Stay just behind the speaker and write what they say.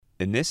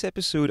In this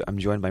episode, I'm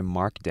joined by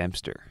Mark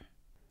Dempster.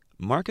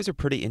 Mark has a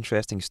pretty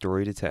interesting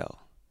story to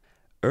tell.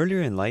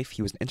 Earlier in life,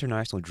 he was an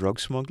international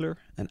drug smuggler,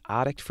 an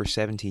addict for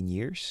 17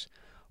 years,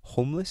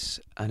 homeless,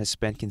 and has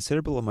spent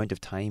considerable amount of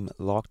time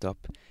locked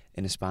up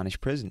in a Spanish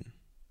prison.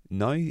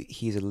 Now,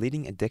 he is a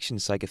leading addiction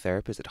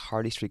psychotherapist at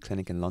Harley Street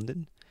Clinic in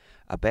London,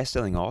 a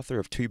best-selling author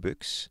of 2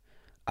 books,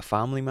 a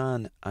family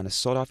man, and a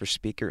sought-after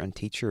speaker and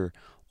teacher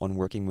on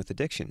working with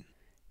addiction.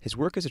 His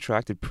work has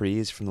attracted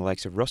praise from the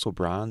likes of Russell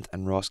Brand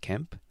and Ross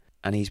Kemp,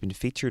 and he's been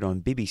featured on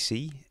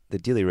BBC, The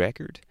Daily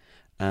Record,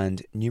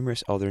 and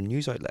numerous other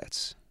news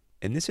outlets.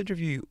 In this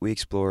interview, we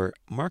explore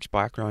Mark's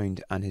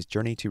background and his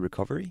journey to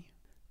recovery,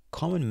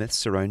 common myths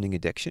surrounding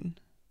addiction,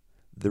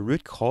 the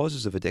root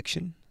causes of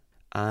addiction,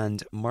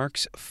 and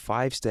Mark's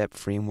 5-step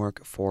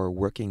framework for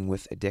working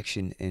with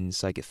addiction in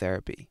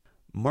psychotherapy.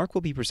 Mark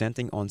will be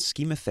presenting on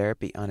schema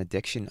therapy and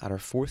addiction at our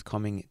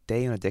forthcoming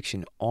Day on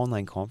Addiction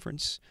online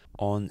conference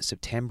on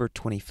September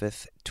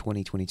 25th,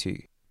 2022.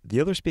 The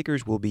other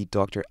speakers will be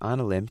Dr.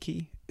 Anna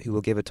Lemke, who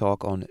will give a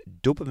talk on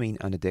dopamine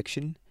and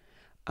addiction,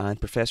 and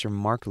Professor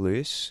Mark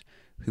Lewis,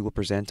 who will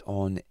present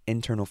on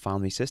internal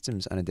family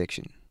systems and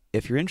addiction.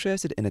 If you're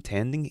interested in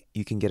attending,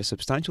 you can get a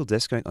substantial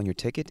discount on your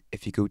ticket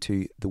if you go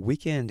to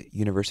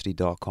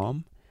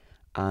theweekenduniversity.com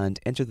and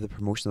enter the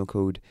promotional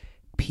code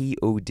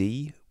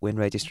POD when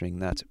registering.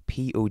 That's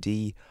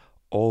POD,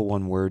 all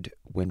one word,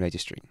 when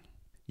registering.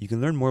 You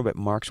can learn more about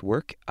Mark's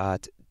work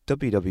at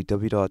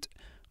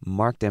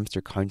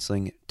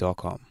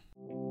www.markdempstercounseling.com.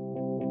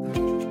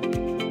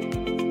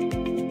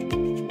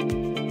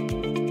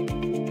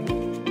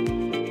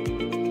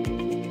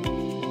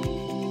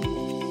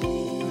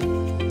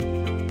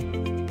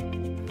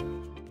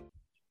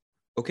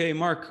 Okay,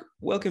 Mark,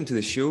 welcome to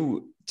the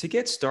show. To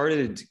get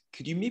started,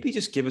 could you maybe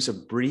just give us a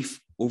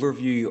brief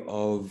overview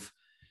of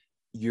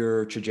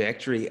your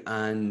trajectory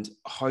and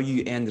how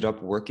you ended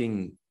up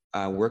working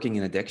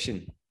in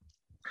addiction?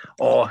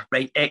 Oh,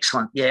 right,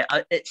 excellent. Yeah,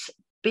 it's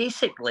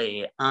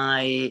basically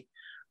I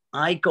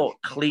got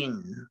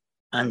clean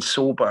and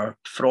sober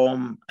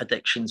from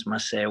addictions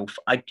myself.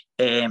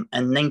 In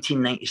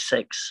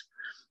 1996,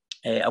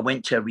 I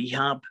went to a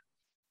rehab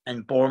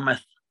in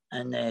Bournemouth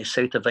in the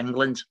south of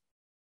England.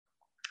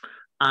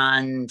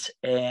 And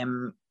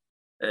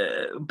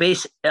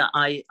basically,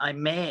 I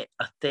met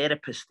a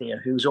therapist there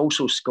who was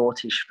also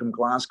Scottish from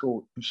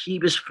Glasgow. And he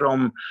was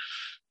from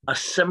a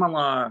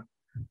similar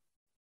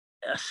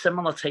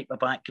type of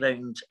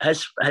background.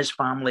 His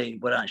family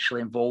were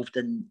actually involved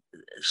in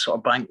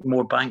sort of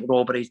more bank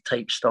robbery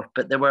type stuff,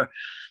 but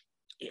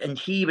and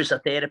he was a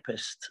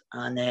therapist.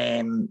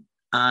 And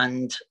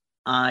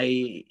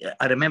I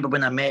remember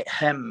when I met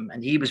him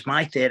and he was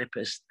my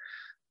therapist,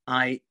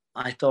 I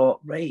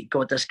thought, right,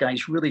 God, this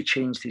guy's really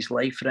changed his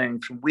life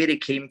around from where he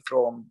came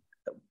from,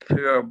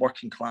 poor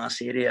working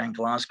class area in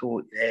Glasgow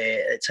at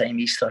the time,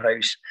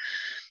 Easterhouse.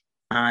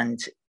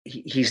 And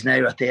he's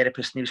now a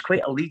therapist, and he was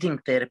quite a leading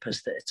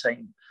therapist at the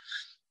time.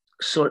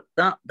 So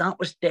that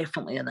was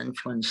definitely an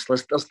influence.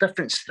 There's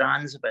different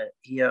strands of it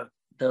here.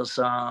 There's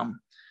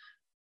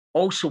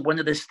also one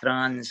of the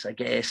strands, I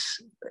guess,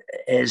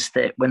 is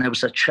that when I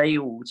was a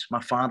child,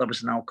 my father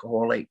was an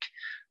alcoholic.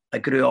 I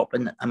grew up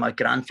and my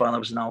grandfather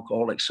was an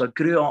alcoholic. So I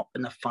grew up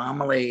in a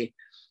family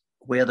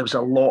where there was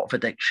a lot of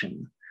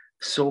addiction.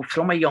 So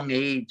from a young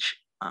age,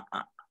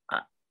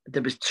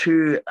 there was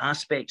 2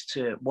 aspects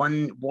to it.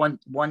 One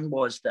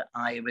was that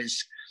I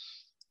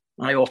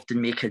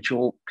often make a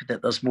joke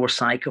that there's more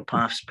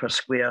psychopaths per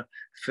square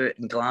foot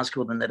in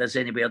Glasgow than there is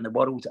anywhere in the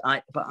world.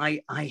 I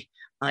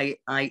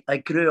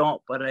grew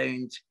up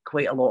around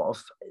quite a lot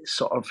of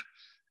sort of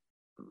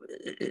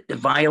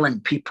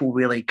violent people,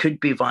 really, could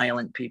be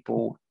violent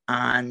people.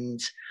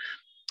 And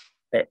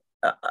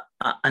I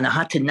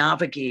had to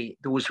navigate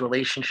those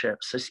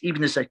relationships,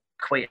 even as a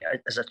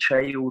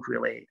child,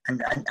 really.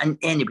 And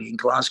anyway, in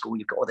Glasgow,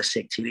 you've got all the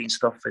sectarian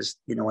stuff, as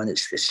you know, and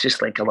it's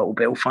just like a little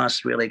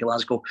Belfast, really,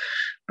 Glasgow.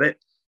 But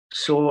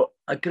so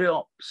I grew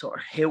up sort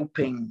of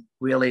helping,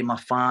 really, my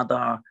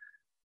father,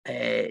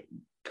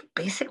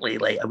 basically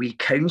like a wee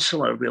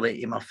counsellor, really,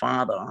 to my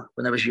father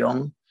when I was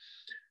young.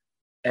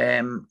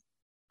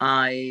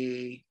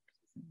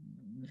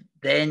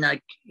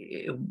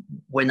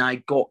 When I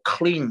got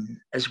clean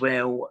as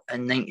well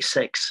in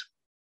 '96,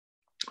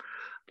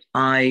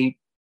 I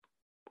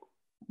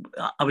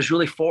was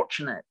really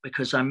fortunate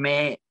because I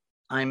was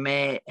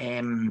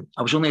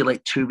only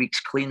like 2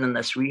 weeks clean in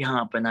this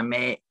rehab, and I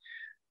met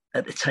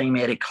at the time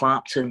Eric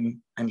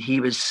Clapton, and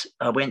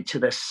I went to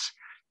this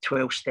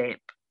 12-step,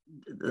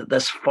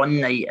 this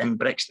fun night in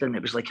Brixton.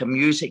 It was like a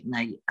music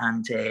night,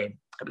 and it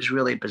was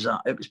really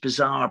bizarre. It was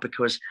bizarre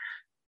because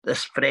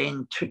this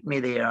friend took me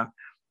there,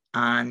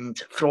 and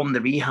from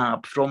the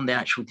rehab, from the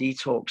actual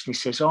detox, and he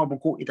says, "Oh, we'll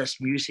go to this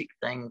music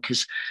thing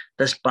because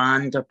this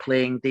band are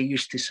playing. They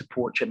used to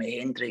support Jimi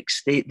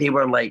Hendrix. They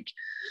were like,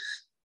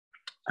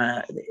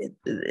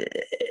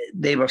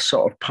 they were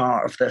sort of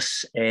part of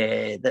this.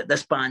 That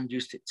this band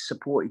used to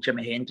support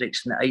Jimi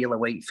Hendrix in the Isle of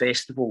Wight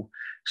festival.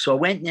 So I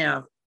went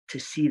there to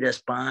see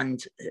this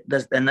band,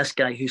 and this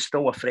guy who's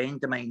still a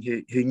friend of mine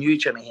who knew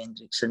Jimi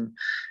Hendrix and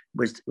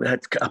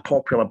had a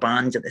popular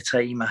band at the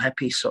time, a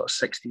hippie sort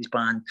of 60s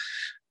band.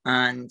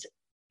 And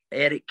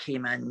Eric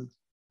came in,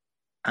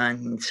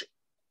 and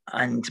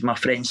my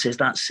friend says,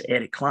 "That's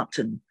Eric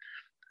Clapton."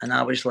 And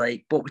I was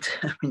like, what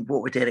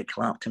would Eric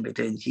Clapton be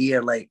doing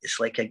here? Like, it's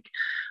like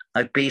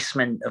a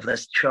basement of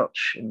this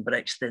church in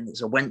Brixton.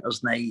 It's a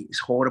winter's night. It's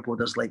horrible.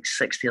 There's like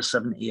 60 or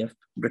 70 of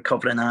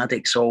recovering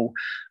addicts all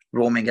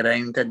roaming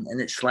around.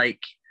 And it's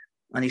like,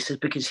 and he says,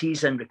 because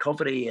he's in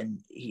recovery and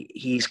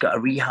he's got a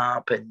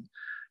rehab and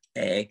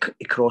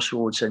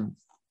Crossroads and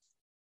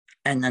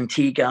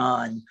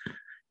Antigua, and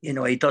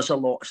he does a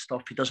lot of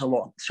stuff. He does a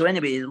lot. So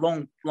anyway,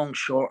 long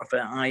short of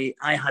it,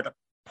 I had a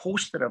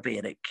poster of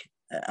Eric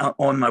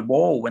on my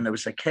wall when I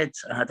was a kid.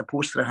 I had a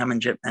poster of him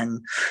and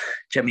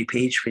Jimmy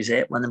Page for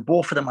Zeppelin, and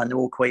both of them I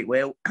know quite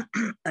well.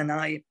 And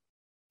I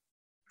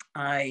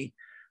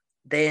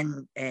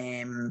then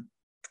and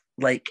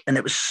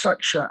it was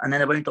and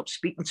then I wound up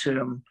speaking to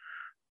him,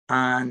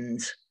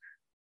 and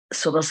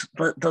so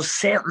there's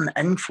certain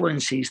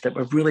influences that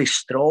were really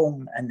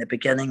strong in the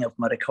beginning of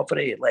my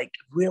recovery, like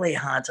really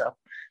they're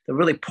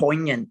really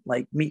poignant,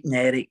 like meeting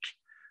Eric,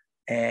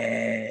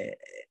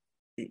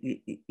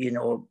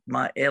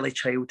 my early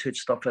childhood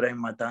stuff around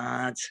my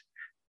dad,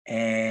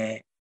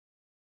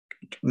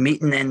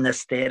 meeting in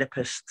this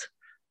therapist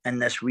in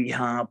this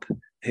rehab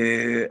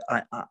who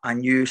I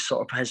knew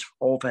sort of his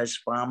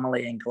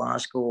family in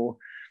Glasgow,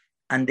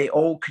 and they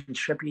all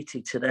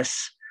contributed to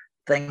this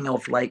thing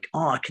of like,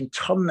 I can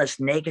turn this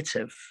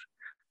negative,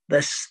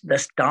 this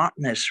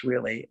darkness.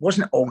 Really, it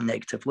wasn't all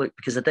negative. Look,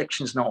 because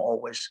addiction's not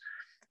always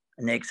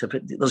negative.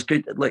 There's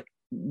good. Like,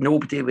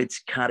 nobody would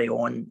carry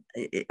on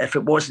if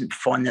it wasn't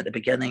fun at the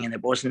beginning and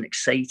it wasn't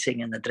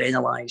exciting and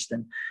adrenalized,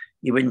 and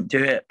you wouldn't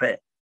do it. But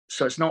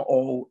so it's not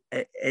all.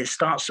 It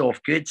starts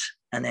off good,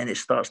 and then it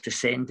starts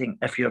descending.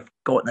 If you've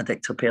got an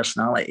addictive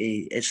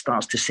personality, it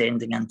starts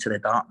descending into the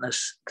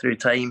darkness through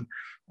time,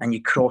 and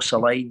you cross a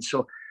line.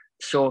 So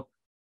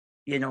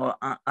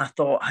I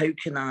thought, how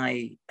can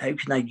I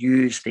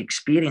use the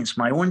experience,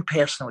 my own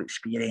personal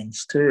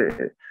experience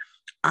too,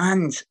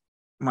 and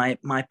my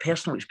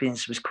personal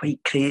experience was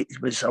quite crazy.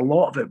 A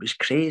lot of it was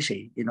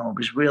crazy. It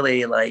was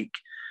really like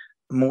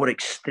more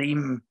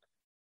extreme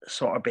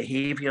sort of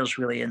behaviours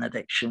really in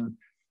addiction,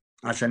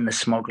 as in the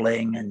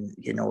smuggling and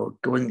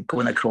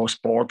going across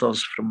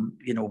borders from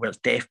where it's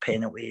death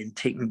penalty, and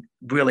taking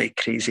really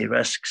crazy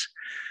risks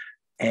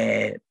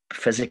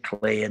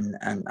physically and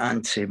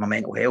to my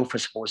mental health, I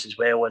suppose, as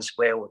well as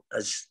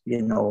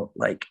in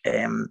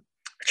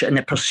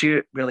the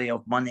pursuit really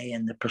of money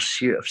and the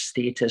pursuit of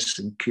status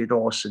and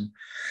kudos. And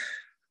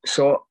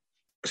so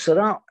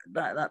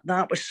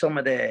that was some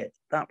of the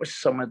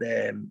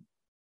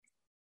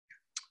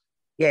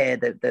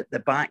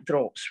the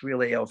backdrops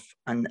really of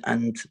and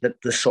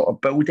the sort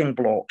of building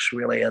blocks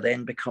really are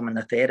then becoming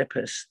a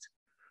therapist,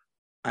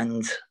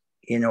 and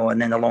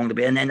and then along the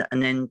way, and then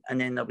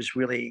I was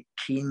really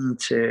keen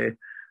to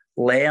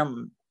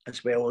learn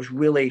as well. I was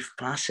really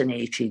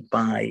fascinated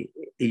by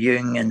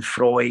Jung and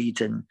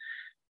Freud and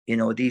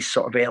these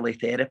sort of early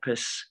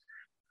therapists,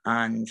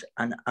 and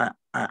I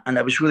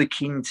was really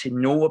keen to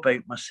know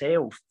about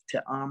myself,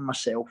 to arm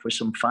myself with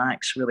some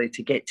facts, really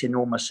to get to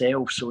know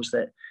myself, so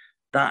that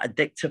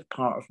addictive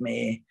part of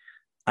me,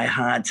 I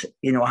had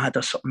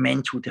a sort of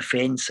mental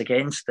defense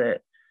against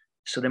it.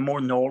 So the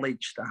more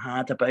knowledge that I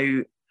had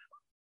about,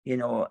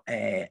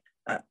 the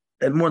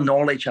more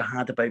knowledge I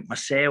had about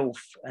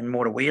myself and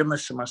more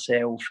awareness of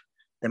myself,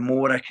 the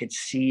more I could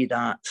see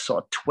that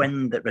sort of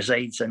twin that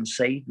resides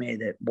inside me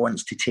that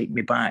wants to take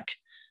me back,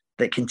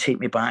 that can take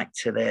me back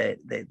to the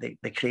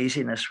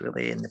craziness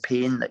really and the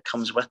pain that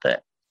comes with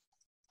it.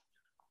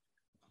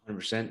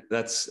 100%.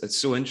 It's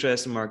so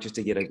interesting, Mark, just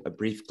to get a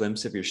brief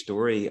glimpse of your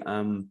story.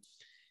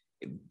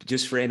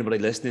 Just for anybody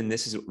listening,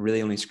 this is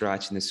really only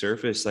scratching the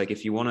surface. Like,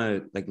 if you want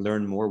to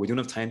learn more, we don't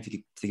have time to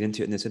get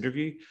into it in this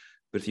interview,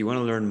 but if you want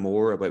to learn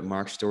more about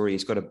Mark's story,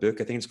 he's got a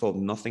book, I think it's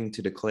called Nothing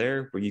to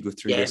Declare, where you go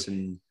through this,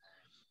 and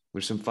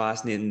there's some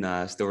fascinating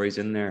stories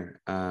in there,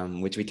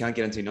 which we can't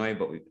get into now,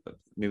 but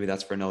maybe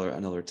that's for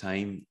another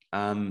time.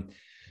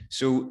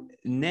 So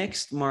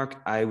next,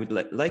 Mark, I would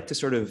like to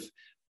sort of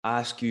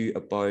ask you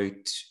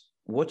about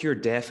what your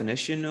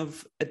definition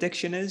of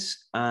addiction is,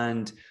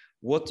 and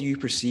what do you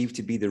perceive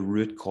to be the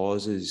root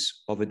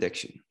causes of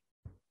addiction?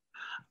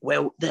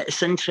 Well,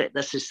 this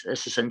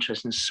is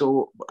interesting.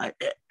 So,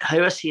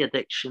 how I see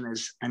addiction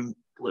is, and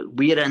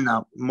we're in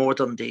a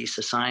modern day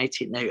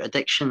society now.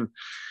 Addiction,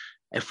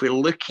 if we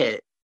look at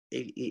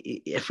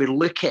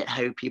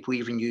how people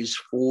even use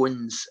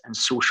phones and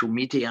social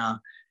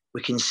media,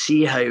 we can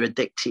see how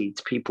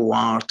addicted people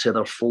are to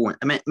their phone.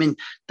 I mean,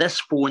 this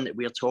phone that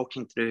we're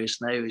talking through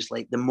now is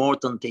like the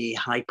modern day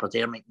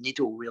hypodermic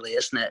needle, really,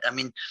 isn't it? I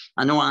mean,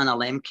 I know Anna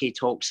Lemke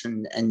talks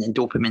in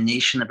Dopamine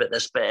Nation about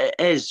this, but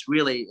it's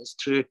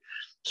true.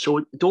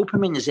 So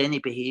dopamine is any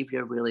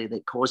behavior really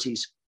that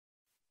causes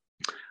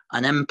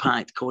an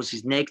impact,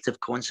 causes negative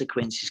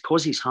consequences,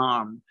 causes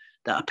harm,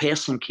 that a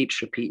person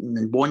keeps repeating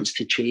and wants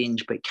to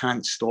change but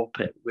can't stop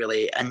it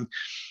really. And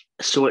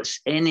so it's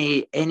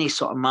any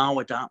sort of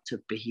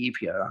maladaptive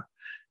behaviour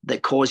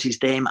that causes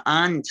them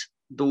and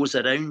those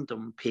around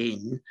them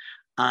pain,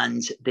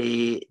 and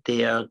they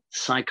are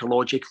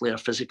psychologically or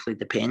physically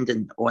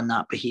dependent on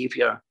that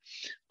behaviour.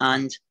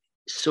 And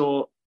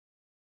so,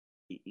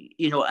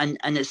 you know, and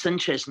it's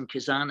interesting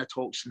because Anna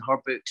talks in her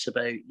books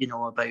about, you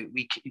know,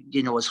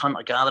 as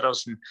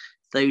hunter-gatherers and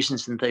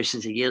thousands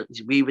of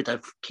years, we would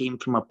have came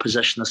from a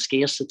position of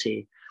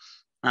scarcity.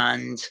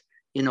 And,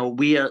 you know,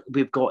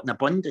 we've got an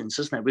abundance,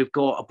 isn't it? We've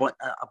got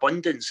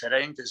abundance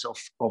around us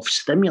of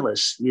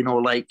stimulus, you know,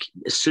 like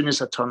as soon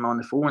as I turn on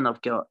the phone,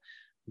 I've got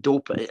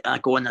dope. I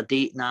go on a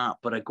dating app,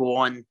 or I go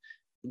on,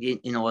 you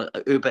know,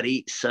 Uber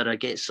Eats, or I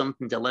get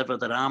something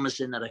delivered, or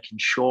Amazon, or I can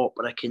shop,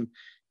 or I can,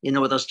 you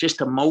know, there's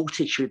just a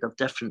multitude of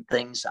different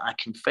things that I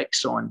can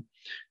fix on.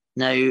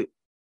 Now,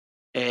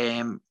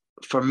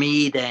 for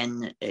me,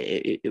 then,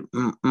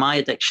 my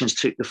addictions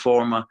took the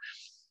form of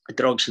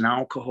drugs and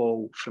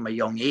alcohol from a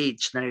young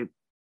age. Now,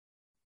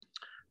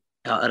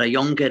 at a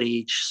younger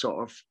age,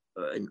 sort of,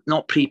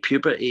 not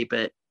pre-puberty,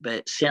 but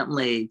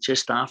certainly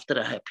just after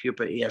I hit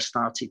puberty, I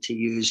started to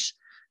use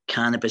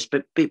cannabis.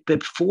 But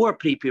before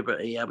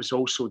pre-puberty, I was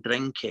also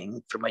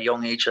drinking from a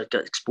young age. I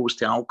got exposed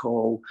to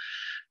alcohol,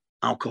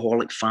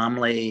 alcoholic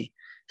family.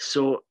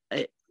 So,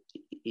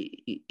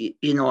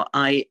 you know,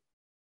 I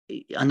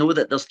know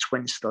that there's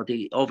twin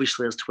study.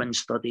 Obviously, there's twin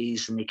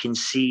studies, and they can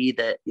see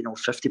that, you know,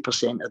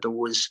 50% of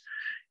those,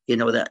 you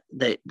know, that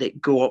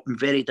go up in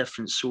very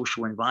different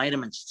social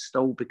environments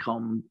still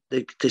become,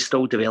 they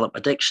still develop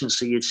addiction.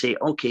 So you'd say,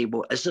 okay,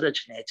 well, is there a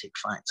genetic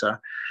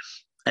factor?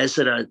 Is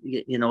there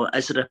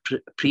a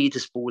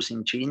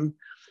predisposing gene?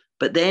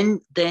 But then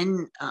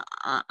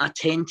I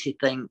tend to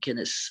think, and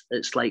it's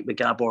like with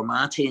Gabor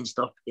Mate and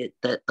stuff,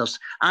 that there's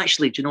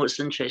actually, do you know what's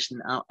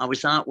interesting? I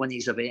was at one of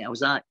his events. I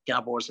was at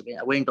Gabor's event.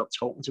 I wound up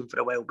talking to him for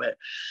a while, but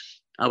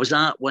I was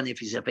at one of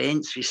his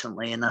events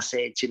recently, and I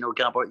said, you know,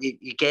 Gabor,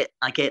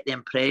 I get the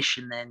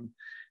impression then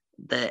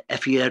that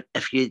if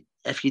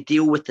you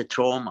deal with the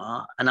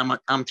trauma, and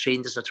I'm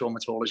trained as a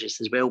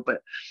traumatologist as well,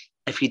 but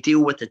if you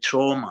deal with the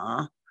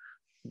trauma,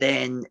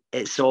 then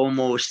it's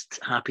almost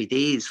happy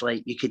days.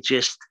 Like you could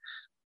just,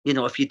 you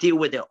know, if you deal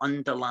with the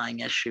underlying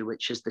issue,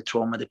 which is the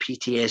trauma, the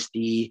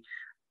PTSD,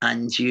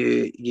 and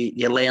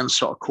you learn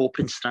sort of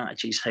coping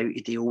strategies, how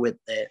to deal with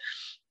the,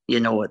 you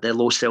know, the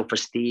low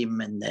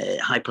self-esteem and the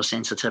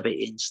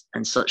hypersensitivity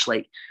and such,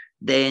 like,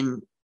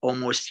 then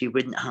almost you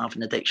wouldn't have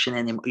an addiction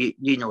anymore.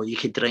 You know, you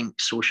could drink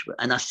social.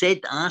 And I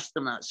asked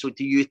him that, so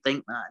do you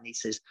think that? And he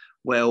says,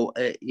 well,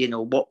 you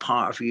know, what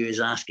part of you is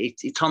asking?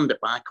 He turned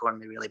it back on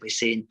me really by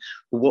saying,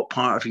 well, what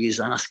part of you is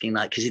asking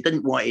that? Because he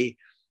didn't want to,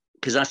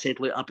 because I said,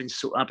 look,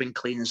 I've been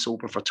clean and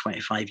sober for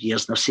 25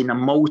 years, and I've seen a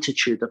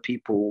multitude of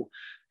people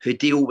who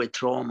deal with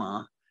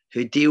trauma,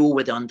 who deal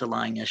with the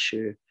underlying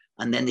issue,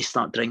 and then they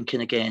start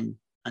drinking again,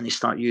 and they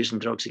start using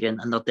drugs again,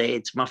 and they're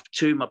dead.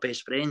 Two of my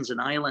best friends in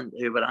Ireland,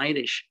 who were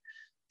Irish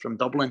from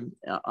Dublin,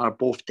 are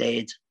both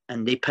dead,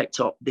 and they picked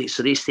up. They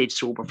stayed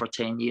sober for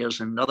 10 years,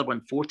 and another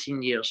one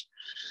 14 years.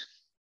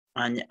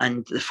 And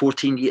the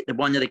 14 year,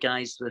 one of the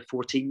guys with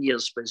 14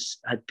 years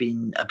had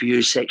been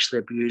sexually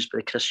abused by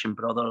the Christian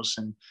Brothers,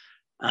 and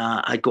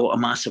I got a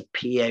massive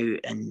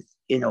payout, and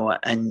you know,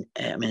 and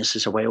I mean, this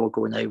is a while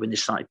ago now when they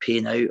started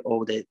paying out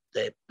all the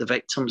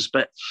victims,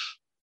 but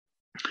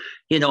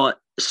you know,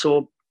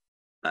 so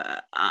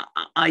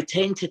I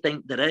tend to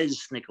think there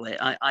is neglect.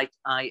 I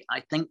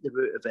think the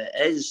root of it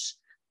is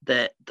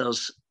that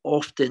there's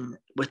often,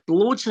 with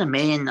loads of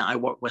men that I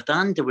work with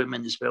and the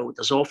women as well,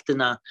 there's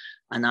often an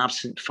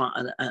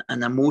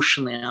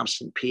emotionally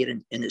absent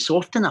parent, and it's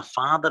often a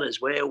father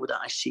as well that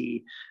I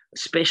see,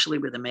 especially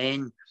with the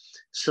men.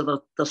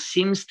 So there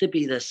seems to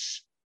be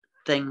this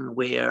thing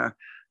where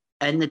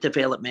in the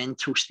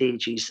developmental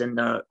stages, and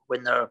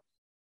when they're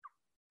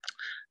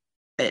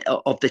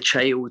of the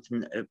child,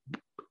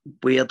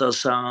 where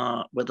there's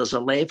a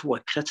level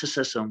of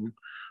criticism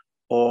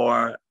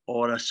or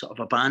a sort of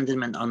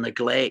abandonment or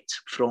neglect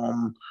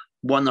from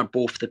one or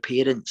both the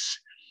parents,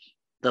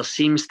 there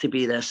seems to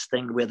be this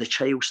thing where the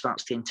child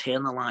starts to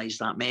internalize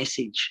that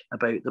message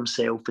about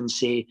themselves and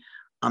say,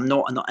 I'm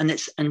not.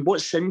 And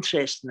what's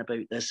interesting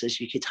about this is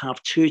you could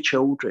have two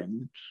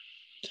children,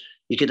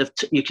 you could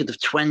have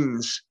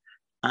twins,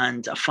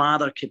 and a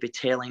father could be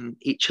telling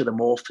each of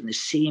them off in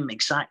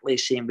exactly the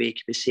same way. He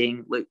could be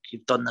saying, look,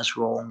 you've done this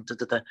wrong. Da,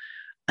 da, da.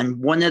 And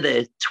one of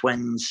the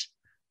twins,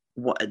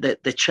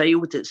 the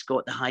child that's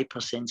got the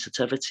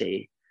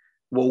hypersensitivity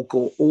will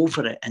go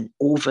over it and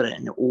over it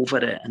and over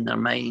it in their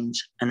mind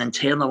and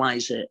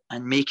internalize it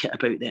and make it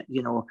about them,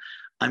 you know.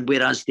 And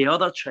whereas the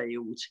other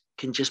child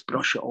can just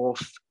brush it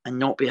off and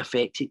not be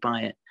affected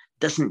by it,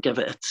 doesn't give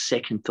it a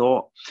second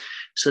thought.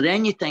 So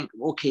then you think,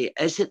 okay,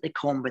 is it the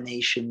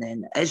combination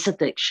then? Is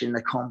addiction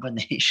the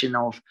combination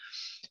of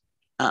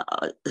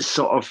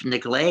sort of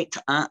neglect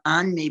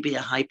and maybe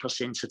a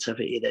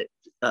hypersensitivity that,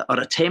 or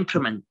a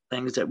temperament,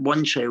 things that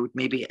one child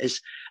maybe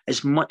is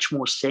much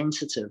more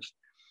sensitive.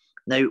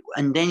 Now,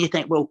 and then you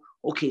think, well,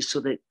 okay, so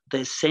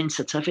the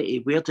sensitivity,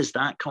 where does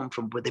that come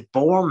from? Were they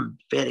born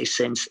very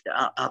sensitive?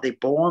 Are they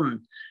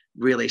born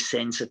really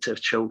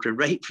sensitive children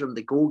right from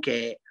the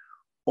go-get?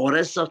 Or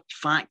is there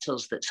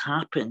factors that's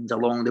happened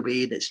along the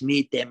way that's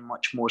made them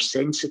much more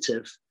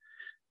sensitive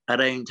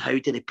around how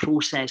do they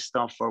process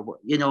stuff, or what,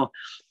 you know?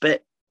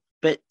 But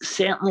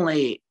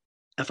certainly,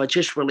 if I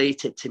just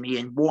relate it to me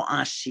and what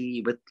I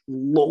see with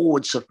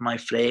loads of my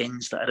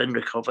friends that are in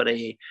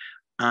recovery,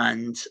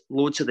 and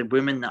loads of the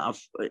women that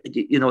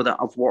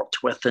I've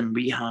worked with in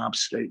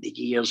rehabs throughout the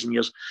years and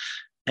years,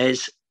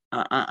 is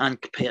and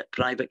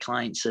private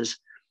clients, is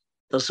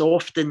there's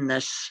often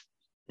this.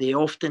 They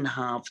often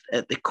have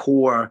at the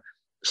core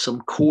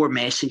some core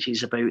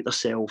messages about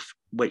themselves,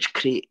 which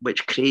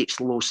creates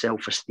low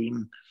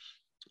self-esteem,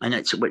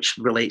 and which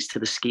relates to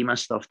the schema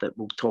stuff that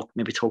we'll talk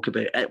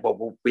about.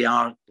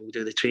 We'll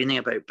do the training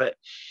about, but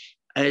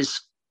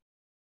is.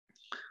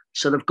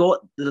 So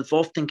they've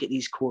often got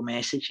these core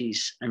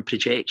messages and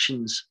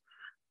projections.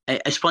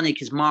 It's funny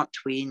because Mark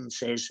Twain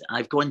says,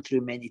 I've gone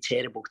through many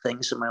terrible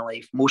things in my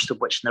life, most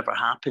of which never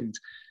happened.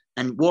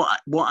 And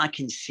what I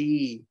can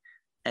see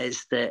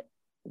is that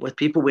with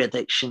people with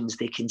addictions,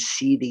 they can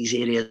see these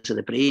areas of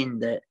the brain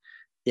that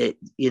they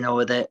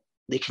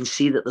can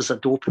see that there's a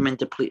dopamine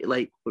deplete,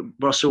 like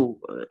Russell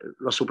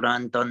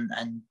Brand done,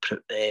 and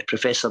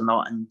Professor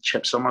Nutt and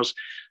Chip Summers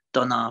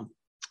done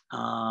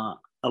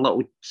a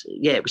little,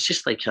 it was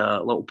just like a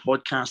little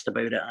podcast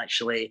about it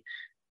actually,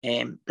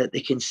 that they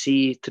can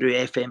see through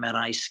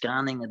fMRI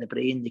scanning of the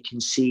brain. They can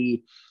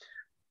see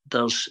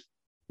there's,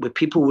 with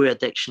people with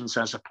addictions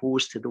as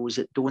opposed to those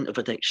that don't have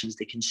addictions,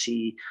 they can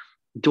see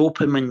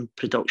dopamine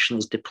production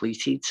is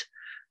depleted.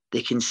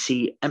 They can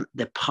see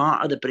the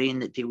part of the brain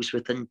that deals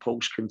with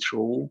impulse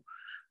control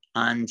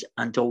and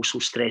also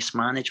stress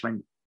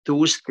management.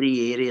 Those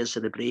three areas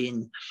of the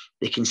brain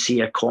they can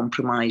see are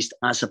compromised,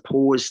 as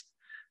opposed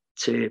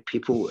to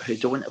people who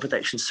don't have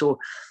addiction. So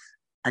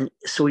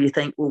you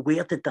think, well,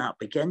 where did that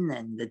begin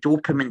then? The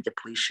dopamine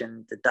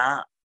depletion, did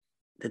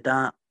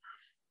that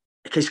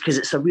because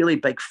it's a really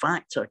big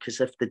factor,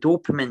 because if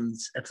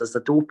there's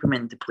a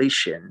dopamine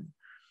depletion,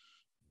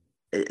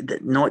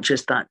 not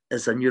just that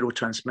as a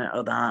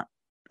neurotransmitter that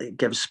it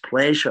gives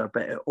pleasure,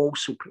 but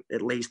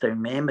it lays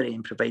down memory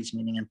and provides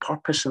meaning and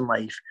purpose in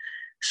life.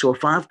 So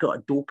if I've got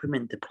a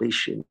dopamine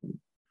depletion,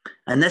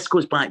 and this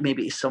goes back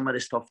maybe to some of the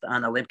stuff that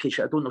Anna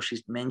Lemke, I don't know if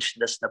she's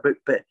mentioned this in a book,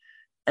 but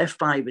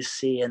if I was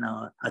saying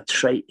a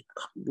tribe,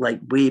 like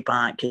way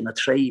back in a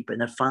tribe,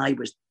 and if I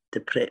was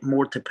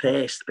more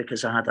depressed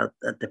because I had a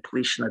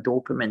depletion of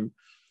dopamine,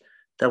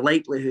 the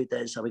likelihood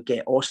is I would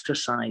get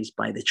ostracized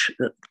by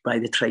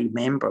the tribe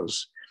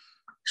members.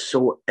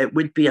 So it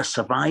would be a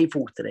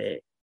survival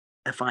threat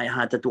if I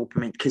had a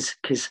dopamine,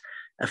 because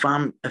if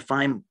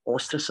I'm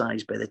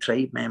ostracized by the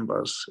tribe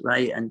members,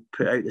 right, and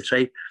put out the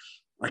tribe,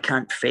 I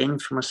can't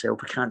fend for myself.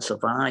 I can't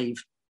survive.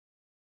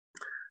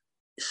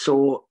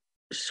 So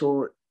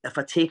if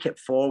I take it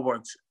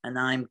forward and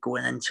I'm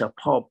going into a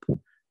pub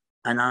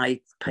and I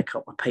pick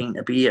up a pint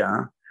of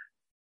beer,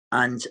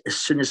 and as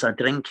soon as I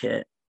drink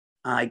it,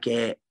 I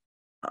get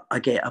a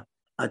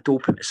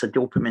dopamine. It's a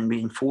dopamine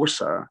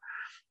reinforcer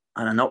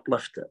and an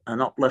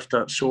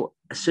uplifter. So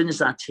as soon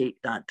as I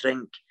take that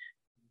drink,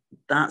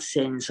 that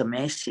sends a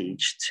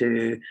message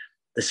to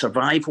the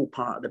survival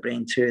part of the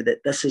brain too,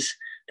 that this is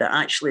that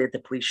actually a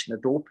depletion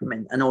of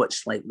dopamine. I know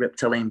it's like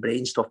reptilian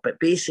brain stuff, but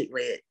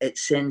basically it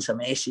sends a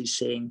message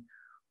saying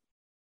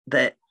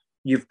that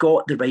you've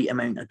got the right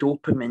amount of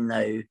dopamine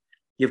now.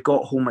 You've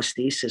got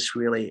homeostasis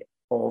really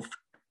of,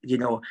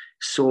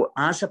 so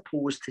as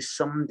opposed to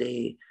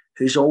somebody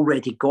who's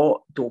already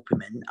got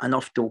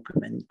enough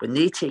dopamine, when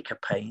they take a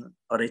pint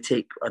or they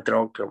take a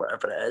drug or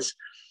whatever it is,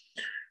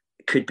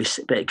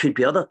 it could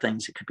be other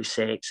things. It could be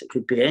sex. It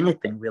could be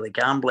anything really,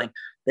 gambling,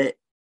 that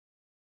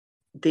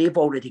they've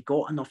already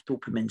got enough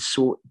dopamine.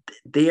 So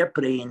their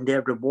brain,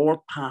 their reward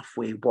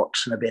pathway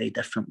works in a very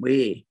different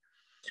way.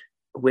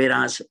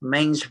 Whereas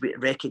mine's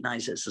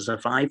recognises as a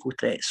survival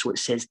threat. So it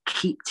says,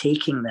 keep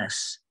taking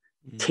this,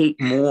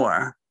 take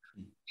more,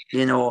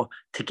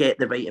 to get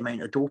the right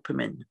amount of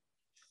dopamine.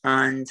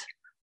 And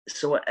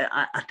so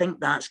I think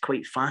that's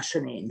quite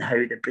fascinating how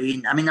the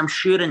brain, I mean, I'm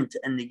sure in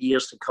the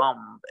years to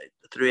come,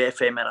 through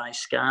fMRI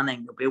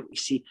scanning, they'll be able to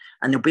see,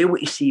 and they'll be able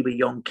to see with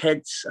young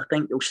kids. I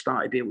think they'll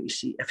start to be able to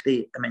see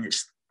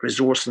it's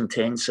resource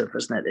intensive,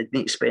 isn't it? They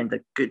need to spend a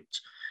good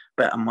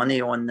bit of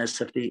money on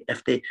this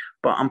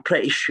but I'm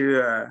pretty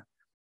sure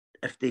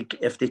if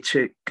they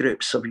took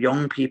groups of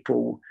young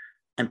people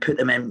and put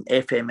them in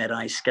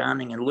fMRI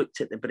scanning and looked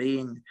at the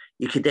brain,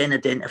 you could then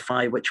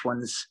identify which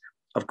ones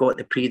have got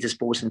the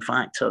predisposing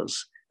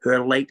factors who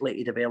are likely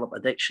to develop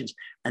addictions.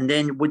 And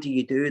then what do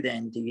you do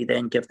then? Do you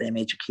then give them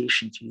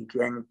education? Do you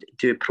then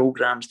do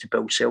programs to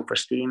build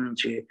self-esteem?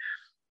 Do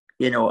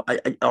you,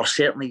 or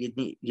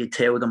certainly you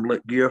tell them,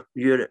 look, you're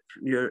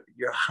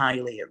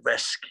highly at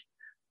risk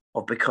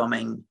of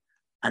becoming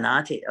an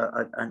addict,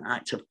 an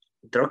active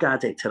drug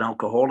addict or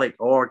alcoholic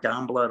or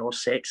gambler or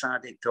sex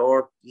addict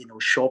or,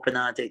 shopping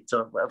addict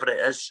or whatever it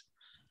is.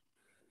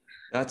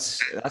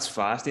 That's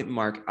fascinating,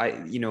 Mark.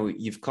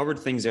 You've covered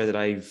things there that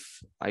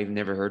I've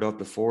never heard of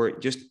before.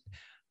 Just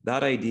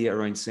that idea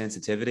around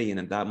sensitivity,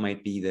 and that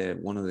might be the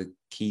one of the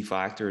key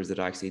factors that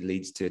actually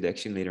leads to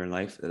addiction later in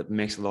life. That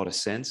makes a lot of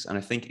sense, and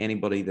I think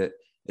anybody that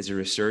is a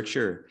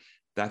researcher,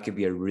 that could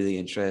be a really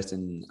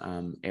interesting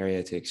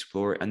area to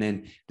explore. And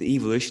then the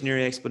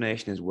evolutionary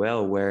explanation as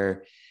well,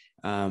 where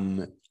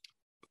and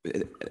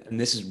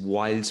this is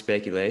wild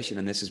speculation,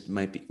 and this is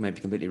might be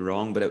completely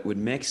wrong, but it would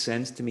make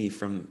sense to me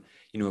from,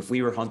 if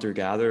we were hunter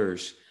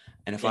gatherers,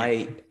 and if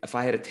Yeah,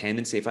 I had a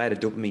tendency, if I had a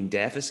dopamine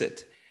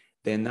deficit,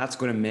 then that's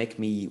going to make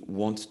me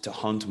want to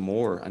hunt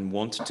more and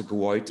want to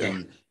go out yeah.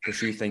 and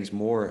pursue things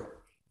more,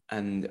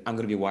 and I'm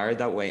going to be wired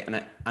that way, and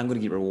I'm going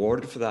to get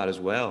rewarded for that as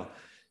well.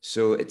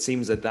 So it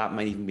seems that that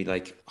might even be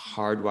like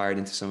hardwired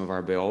into some of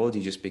our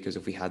biology, just because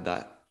if we had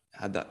that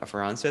if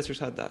our ancestors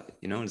had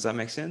that, does that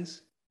make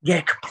sense?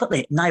 Yeah,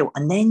 completely. Now,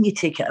 and then you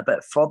take it a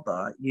bit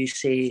further. You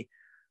say,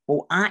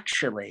 well,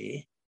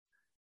 actually,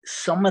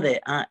 some of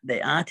the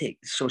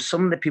addicts, so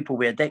some of the people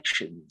with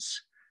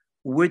addictions,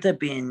 would have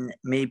been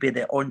maybe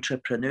the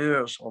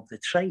entrepreneurs of the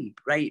tribe,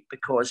 right?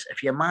 Because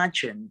if you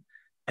imagine,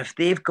 if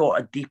they've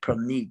got a deeper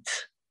need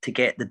to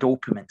get the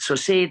dopamine, so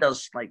say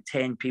there's like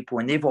 10 people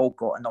and they've all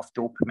got enough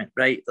dopamine,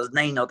 right? There's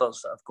 9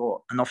 others that have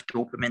got enough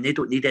dopamine, they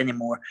don't need any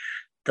more.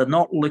 They're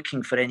not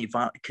looking for any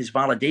because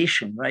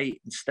validation,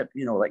 right? Instead,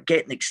 like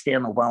getting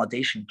external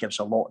validation gives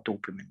a lot of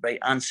dopamine, right?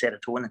 And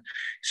serotonin.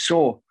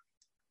 So,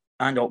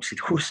 and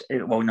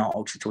oxytocin, well, not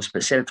oxytocin,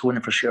 but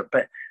serotonin for sure.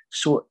 But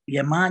so you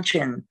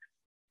imagine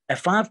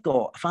if I'm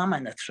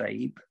in a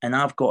tribe and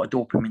I've got a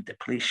dopamine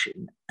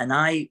depletion and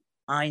I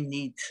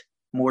need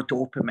more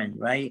dopamine,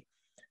 right?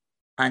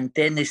 And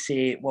then they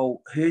say,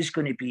 well, who's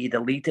going to be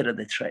the leader of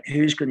the tribe?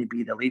 Who's going to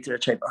be the leader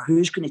of the tribe? Or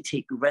who's going to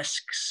take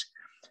risks?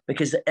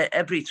 Because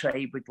every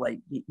tribe would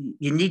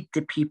you need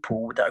the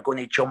people that are going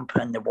to jump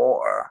in the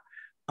water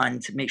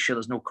and make sure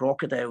there's no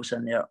crocodiles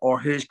in there, or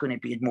who's going to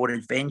be more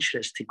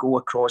adventurous to go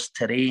across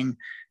terrain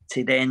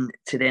to then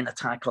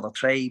attack other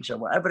tribes or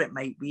whatever it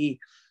might be.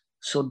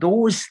 So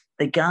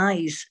the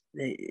guys,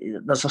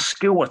 there's a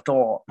school of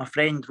thought. My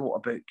friend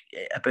wrote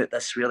about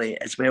this really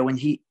as well, and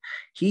he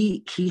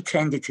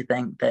tended to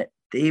think that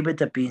they would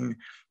have been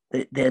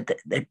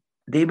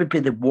they would be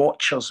the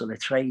watchers of the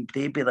tribe.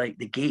 They'd be like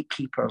the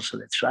gatekeepers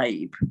of the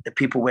tribe, the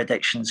people with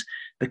addictions,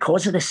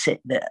 because of the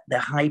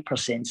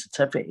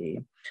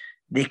hypersensitivity.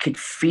 They could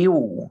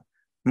feel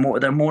more.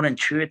 They're more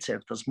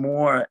intuitive. There's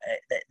more.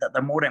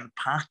 They're more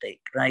empathic,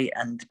 right?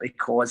 And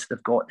because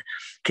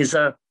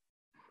they're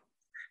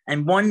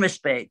in one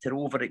respect, they're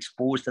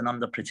overexposed and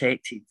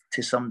underprotected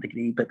to some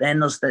degree. But then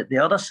there's the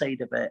other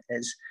side of it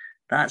is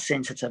that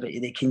sensitivity.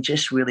 They can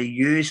just really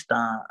use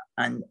that,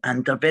 and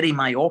they're very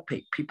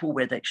myopic. People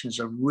with addictions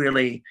are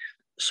really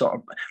sort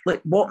of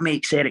like what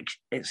makes Eric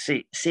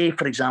say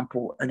for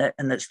example, and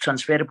it's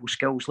transferable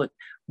skills. Look,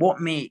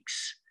 what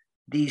makes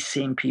these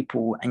same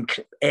people and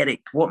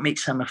Eric, what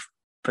makes him a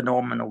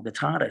phenomenal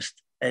guitarist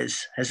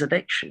is his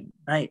addiction,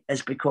 right?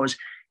 Is because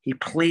he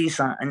plays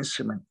that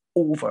instrument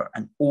over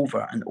and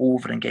over and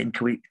over again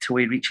till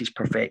he reaches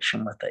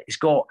perfection with it. He's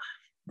got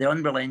the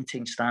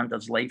unrelenting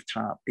standards life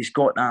trap. He's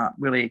got that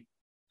really,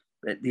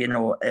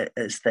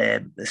 it's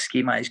the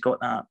schema. He's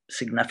got that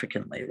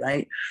significantly,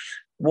 right?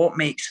 What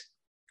makes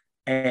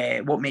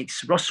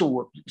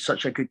Russell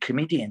such a good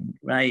comedian,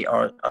 right?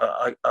 Or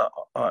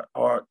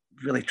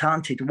really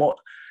talented?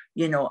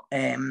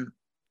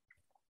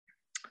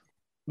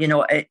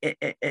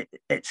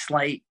 It's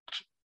like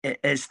it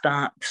is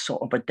that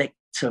sort of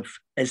addictive,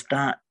 is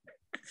that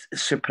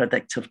super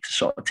addictive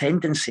sort of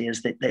tendency,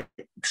 is that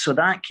so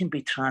that can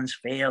be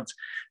transferred.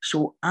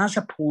 So as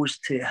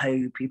opposed to how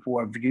people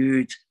are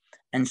viewed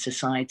in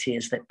society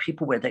as that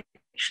people with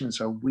addictions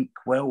are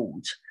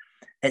weak-willed,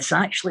 it's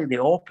actually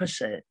the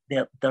opposite.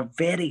 They're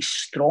very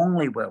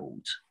strongly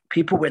willed.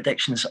 People with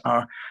addictions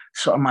are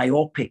sort of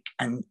myopic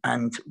and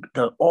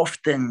they're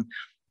often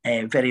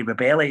very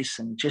rebellious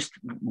and just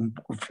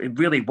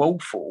really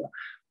willful.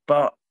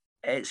 But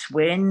it's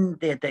when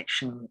the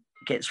addiction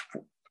gets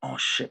oh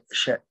shit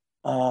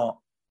oh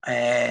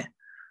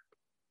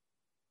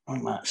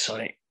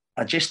sorry,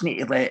 I just need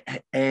to let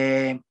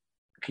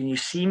can you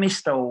see me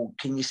still?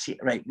 Can you see?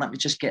 Right, let me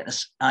just get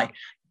this.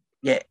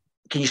 Yeah,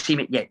 can you see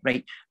me? Yeah,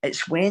 right.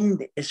 It's when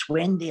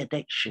the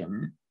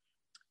addiction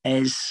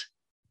is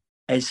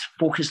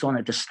focused on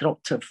a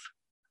destructive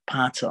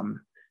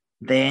pattern,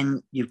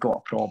 then you've got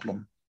a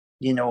problem.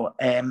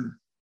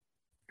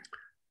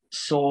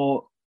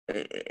 So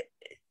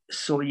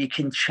so you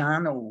can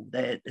channel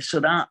that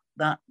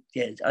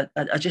yeah.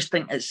 I just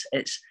think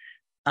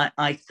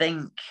I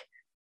think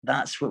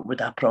that's what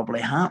would have probably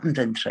happened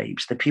in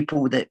tribes. The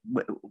people that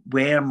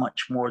were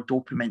much more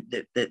dopamine,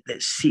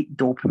 that seek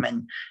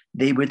dopamine,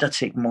 they would have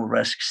taken more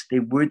risks. They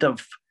would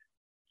have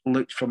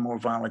looked for more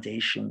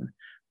validation,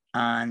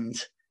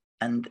 and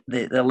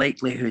the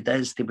likelihood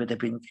is they would have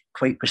been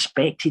quite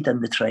respected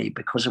in the tribe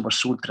because they were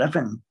so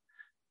driven,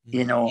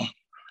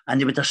 and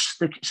they would have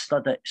stood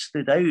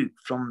out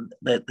from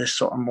the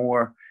sort of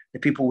more the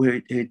people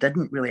who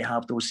didn't really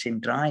have those same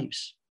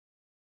drives.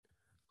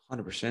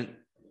 100%.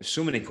 There's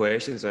so many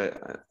questions that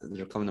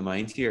are coming to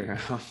mind here.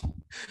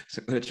 So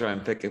I'm going to try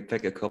and pick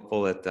a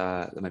couple that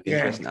might be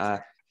interesting.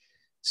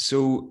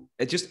 So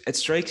it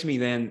strikes me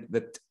then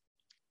that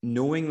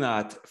knowing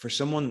that for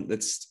someone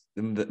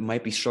that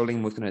might be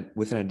struggling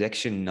with an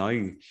addiction now,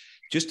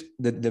 just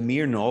the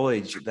mere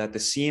knowledge that the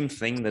same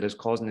thing that is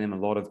causing them a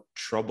lot of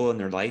trouble in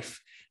their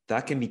life,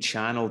 that can be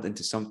channeled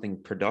into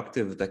something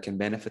productive that can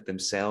benefit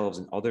themselves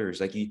and others.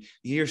 Like you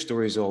hear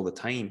stories all the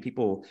time.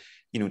 People,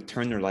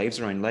 turn their lives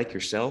around like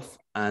yourself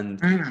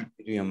and do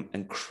an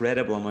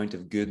incredible amount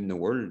of good in the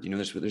world.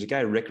 There's a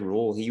guy, Rick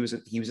Roll. He was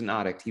an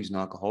addict. He was an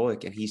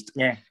alcoholic, and he's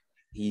got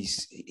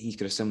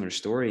a similar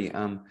story.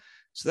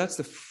 So that's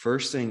the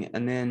first thing.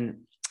 And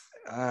then,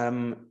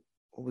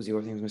 what was the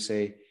other thing I was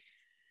going to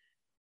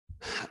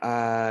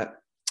say?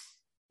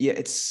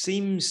 It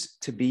seems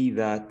to be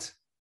that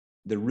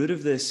the root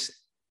of this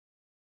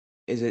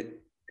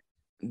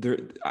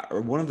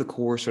one of the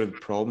core sort of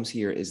problems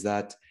here is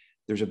that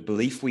there's a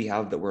belief we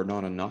have that we're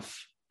not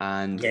enough.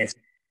 And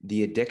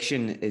the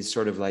addiction is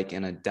sort of like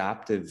an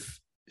adaptive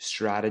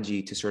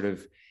strategy to sort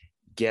of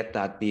get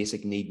that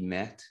basic need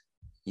met,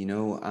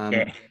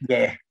 Yeah.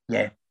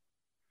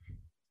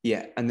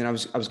 And then I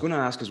was going to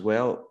ask as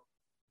well,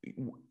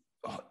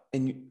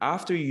 and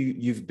after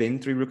you've been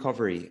through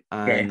recovery,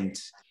 and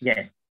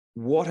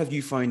what have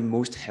you found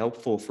most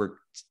helpful for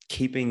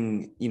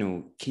keeping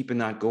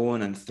that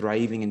going and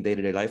thriving in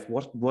day-to-day life?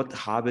 What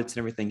habits and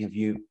everything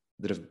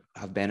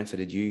have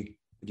benefited you,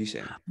 would you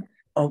say?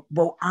 Oh,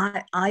 well,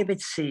 I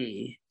would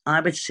say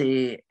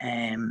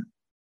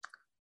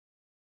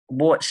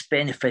what's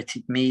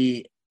benefited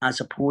me, as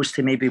opposed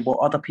to maybe what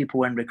other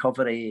people in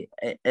recovery,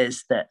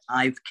 is that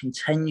I've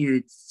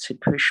continued to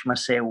push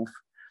myself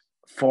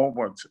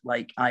forward.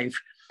 Like I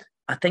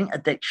think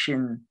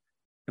addiction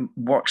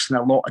works in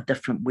a lot of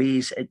different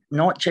ways. It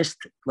not just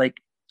like,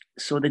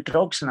 so the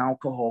drugs and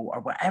alcohol or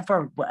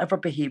whatever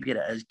behavior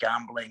it is,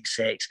 gambling,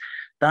 sex,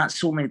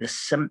 that's only the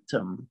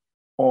symptom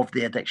of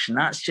the addiction.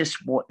 That's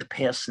just what the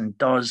person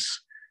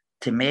does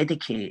to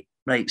medicate,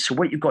 right? So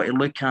what you've got to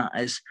look at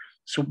is,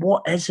 so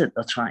what is it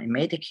they're trying to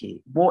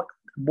medicate? What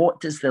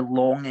does the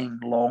longing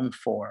long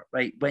for,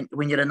 right?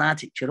 When you're an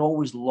addict, you're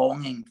always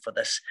longing for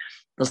this.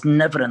 There's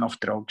never enough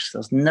drugs.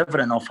 There's never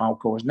enough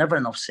alcohol. There's never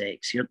enough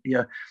sex.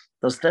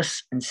 There's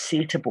this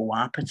insatiable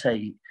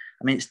appetite.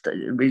 I mean,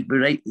 we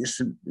write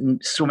this,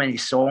 so many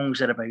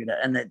songs are about it,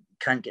 and it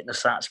can't get no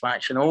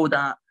satisfaction. All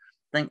that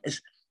thing is.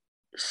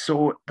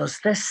 So there's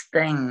this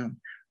thing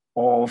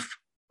of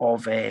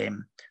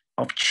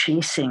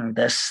chasing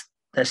this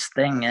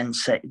thing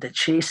inside, the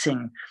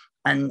chasing,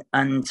 and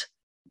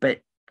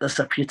but there's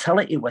a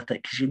futility with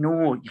it, because you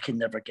can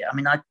never get. I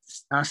mean, I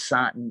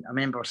sat and I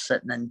remember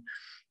sitting in,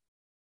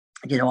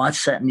 I'd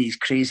sit in these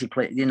crazy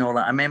places, like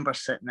I remember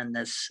sitting in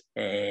this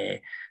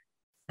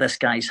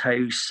guy's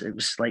house. It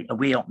was like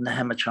away up in the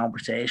Himachal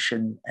Pradesh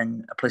in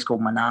a place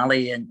called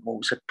Manali, and it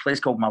was a place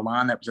called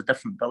Milan. It was a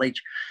different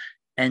village.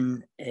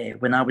 And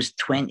when I was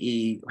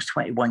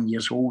 21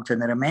 years old,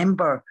 and I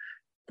remember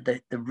the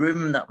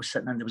room that I was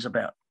sitting in, there was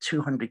about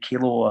 200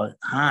 kilo of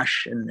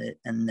hash in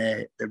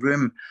the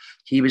room.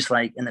 He was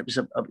like, and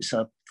so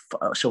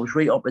I was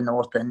right up in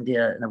North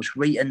India, and I was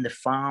right in the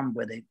farm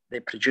where they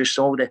produce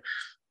all the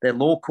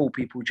local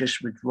people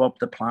just would rub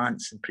the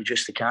plants and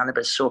produce the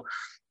cannabis. So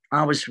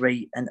I was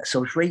right, and so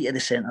I was right at the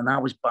centre, and I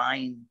was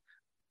buying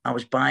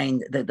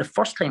the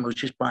first time I was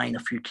just buying a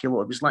few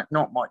kilos. It was like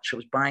not much. I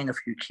was buying a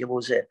few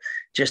kilos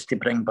just to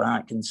bring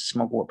back and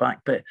smuggle it back.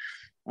 But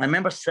I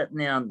remember sitting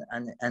there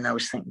and I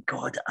was thinking,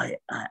 God, I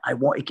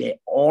want to get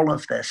all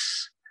of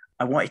this.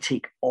 I want to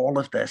take all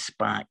of this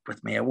back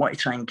with me. I want to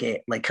try and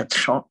get like a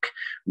truck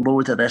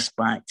load of this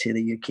back to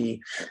the UK.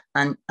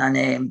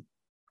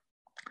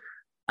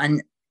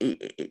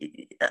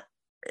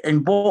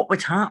 And what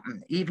would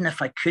happen, even if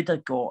I could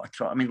have got a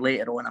truck? I mean,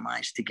 later on, I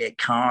managed to get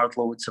card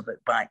loads of it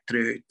back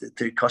through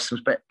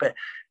customs. But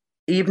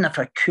even if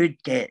I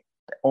could get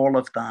all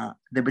of that,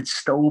 there would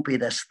still be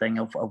this thing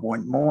of I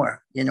want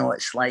more.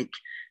 It's like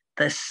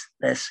this.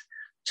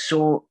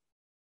 So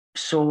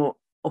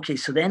okay.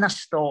 So then I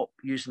stopped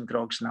using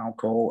drugs and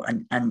alcohol,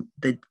 and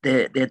the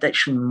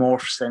addiction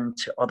morphs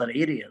into other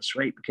areas,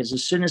 right? Because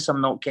as soon as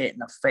I'm not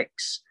getting a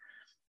fix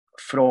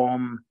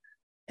from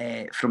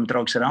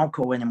drugs or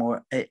alcohol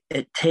anymore, it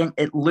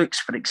looks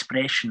for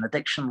expression.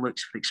 Addiction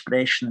looks for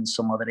expression in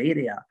some other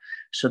area.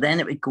 So then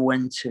it would go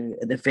into,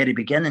 at the very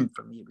beginning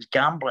for me, it was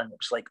gambling. It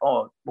was like,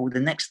 oh, well, the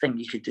next thing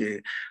you could do,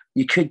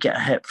 you could get a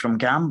hit from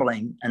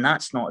gambling, and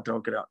that's not a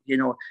drug,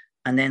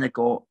 And then I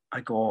got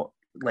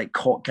like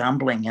caught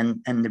gambling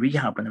in the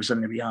rehab, and I was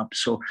in the rehab.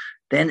 So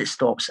then it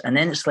stops, and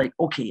then it's like,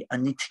 okay, I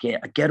need to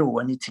get a girl,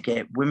 I need to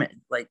get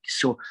women,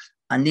 so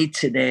I need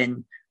to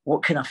then.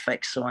 What can I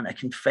fix on? I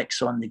can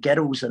fix on the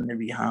girls in the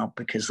rehab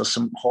because there's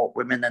some hot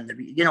women in the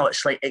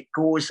it's like it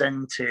goes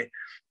into,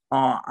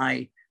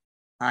 I've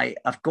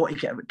got to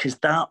get, because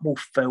that will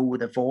fill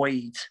the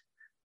void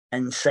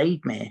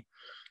inside me.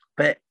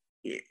 But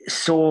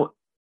so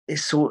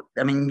so,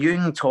 I mean,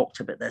 Jung talked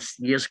about this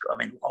years ago. I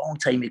mean, a long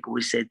time ago,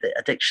 he said that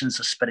addiction's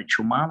a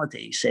spiritual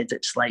malady. He said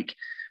it's like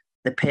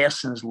the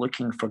person's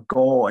looking for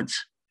God,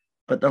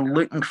 but they're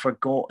looking for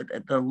God.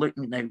 They're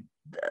looking now,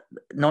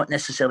 not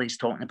necessarily he's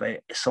talking about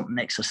something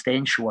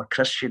existential or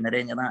Christian or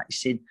any of that.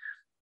 He's saying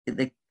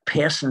the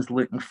person's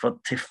looking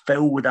to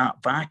fill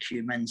that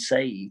vacuum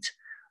inside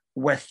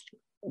with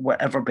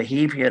whatever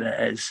behavior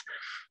it is,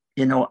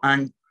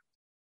 and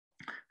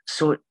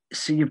so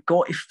you've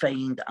got to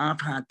find,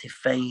 I've had to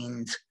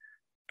find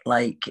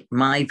like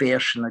my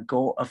version of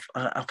God.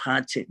 I've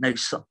had to, now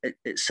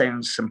it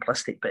sounds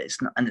simplistic, but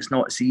it's not, and it's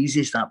not as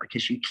easy as that,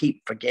 because you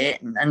keep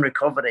forgetting. In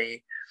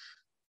recovery,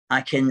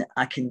 I can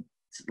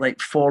like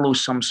follow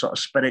some sort of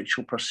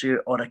spiritual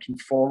pursuit, or I can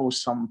follow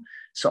some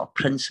sort of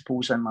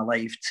principles in my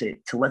life to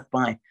live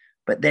by.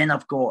 But then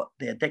I've got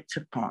the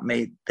addictive part of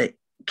me that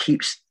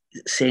keeps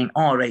saying,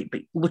 all right,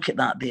 but look at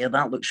that there,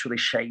 that looks really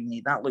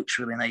shiny, that looks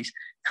really nice.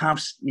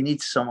 You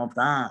need some of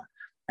that.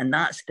 And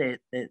that's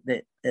the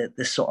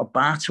sort of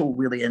battle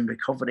really in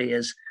recovery,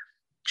 is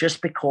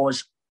just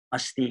because I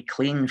stay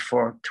clean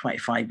for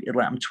 25,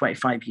 like I'm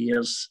 25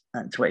 years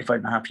and 25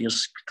 and a half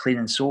years clean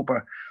and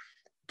sober,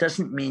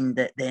 doesn't mean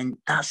that then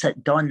that's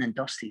it, done and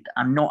dusted.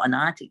 I'm not an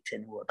addict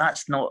anymore.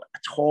 That's not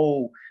at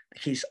all,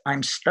 because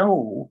I've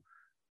still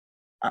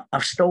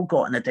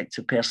got an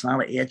addictive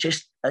personality. It's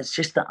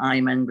just that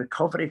I'm in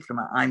recovery from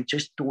it. I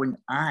just don't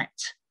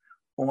act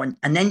on.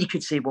 And then you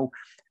could say, well,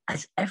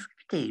 has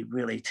everybody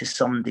really to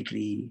some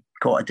degree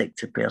got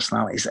addictive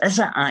personalities? Is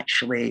it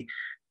actually,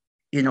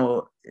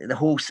 the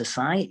whole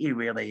society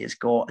really has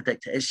got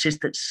addicted? It's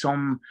just that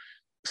some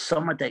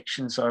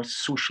addictions are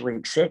socially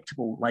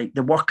acceptable, like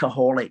the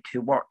workaholic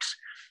who works,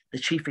 the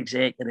chief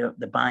executive of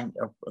the bank,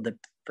 or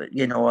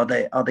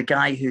the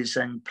guy who's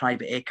in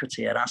private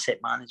equity or asset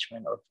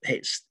management or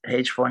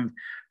hedge fund,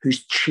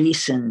 who's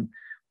chasing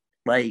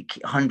like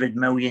 100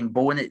 million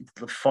bonus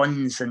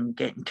funds and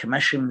getting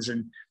commissions,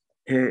 and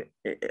who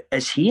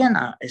is he an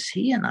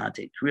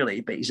addict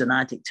really? But he's an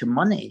addict to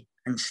money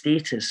and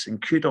status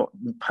and kudos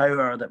and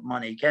power that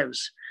money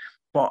gives.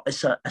 But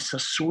it's a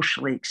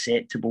socially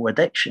acceptable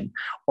addiction.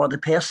 Or the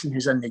person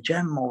who's in the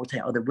gym all the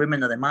time, or the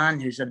woman or the man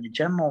who's in the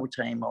gym all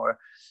the time, or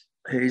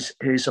who's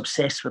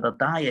obsessed with their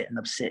diet and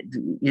upset,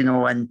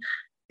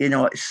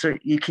 so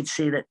you could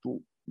say that,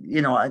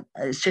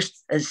 it's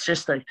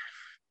just like,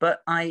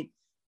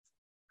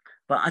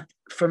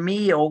 for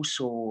me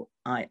also,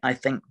 I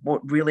think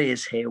what really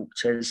has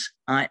helped is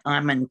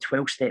I'm in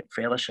 12-step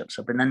fellowships.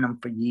 I've been in them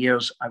for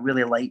years. I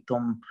really like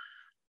them.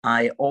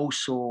 I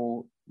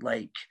also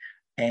like,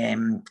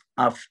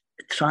 I've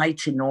tried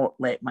to not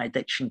let my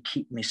addiction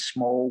keep me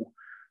small.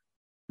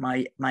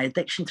 My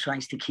addiction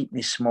tries to keep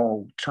me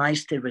small,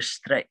 tries to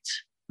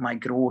restrict my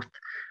growth,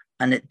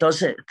 and it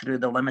does it through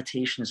the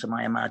limitations of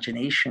my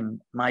imagination.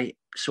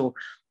 So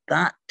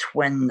that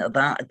twin,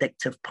 that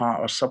addictive part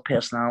or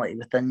subpersonality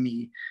within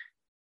me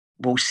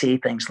will say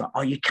things like,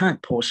 oh, you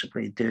can't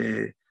possibly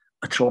do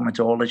a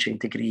traumatology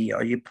degree,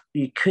 or you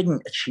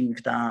couldn't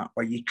achieve that,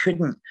 or you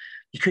couldn't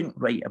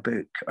write a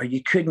book, or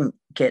you couldn't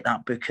get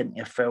that book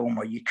into a film,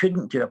 or you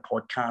couldn't do a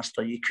podcast,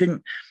 or you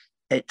couldn't.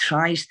 It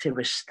tries to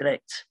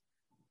restrict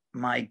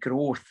my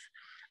growth.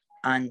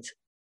 And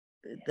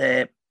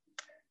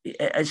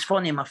it's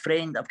funny,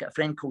 I've got a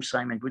friend called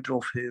Simon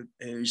Woodruff who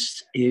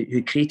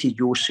created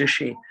Yo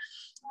Sushi,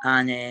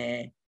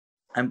 and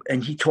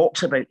he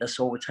talks about this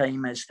all the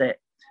time, is that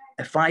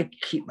if I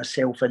keep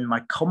myself in my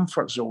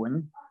comfort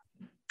zone,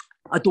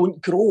 I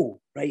don't grow,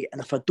 right?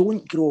 And if I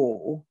don't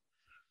grow,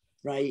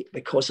 right,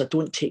 because I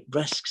don't take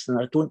risks and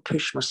I don't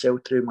push myself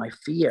through my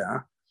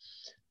fear,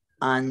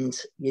 and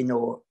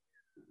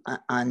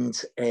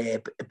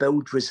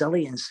build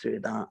resilience through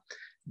that,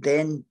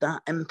 then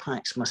that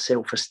impacts my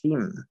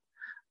self-esteem.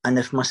 And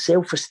if my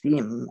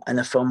self-esteem, and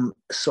if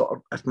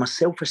my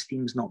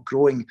self-esteem's not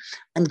growing,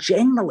 and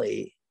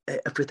generally,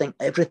 if we think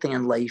everything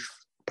in life,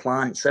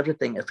 plants,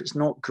 everything, if it's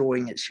not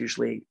growing, it's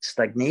usually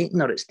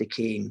stagnating or it's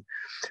decaying.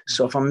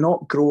 So if I'm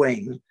not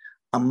growing,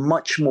 I'm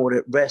much more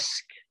at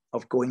risk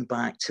of going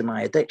back to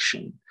my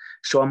addiction.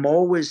 So I'm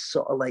always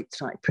sort of like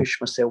trying to push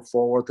myself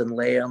forward and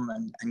learn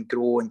and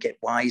grow and get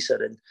wiser,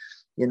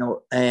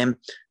 and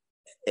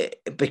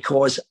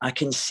because I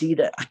can see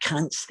that I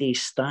can't stay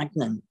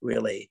stagnant,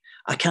 really.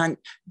 I can't,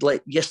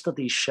 like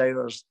yesterday's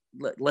shower's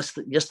not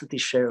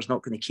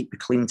going to keep me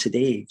clean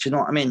today. Do you know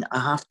what I mean? I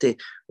have to,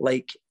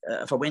 like,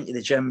 if I went to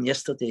the gym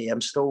yesterday,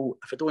 if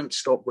I don't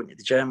stop going to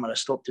the gym, or I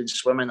stop doing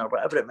swimming or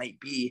whatever it might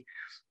be,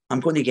 I'm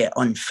going to get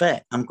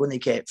unfit. I'm going to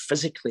get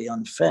physically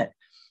unfit.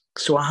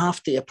 So I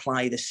have to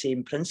apply the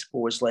same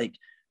principles. Like,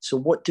 so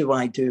what do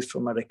I do for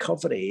my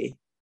recovery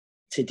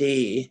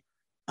today?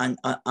 And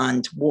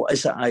what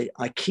is it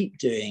I keep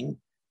doing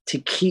to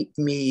keep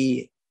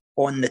me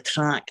on the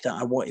track that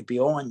I want to be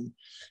on?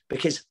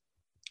 Because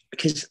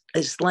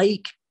it's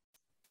like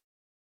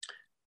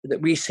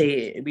that we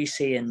say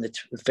in the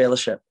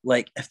fellowship,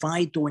 like, if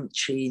I don't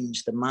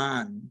change the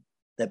man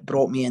that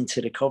brought me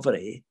into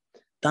recovery,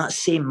 that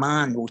same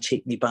man will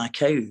take me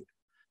back out.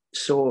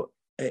 So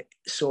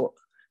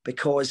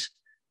because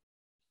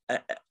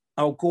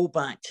I'll go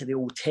back to the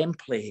old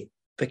template,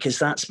 because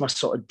that's my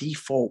sort of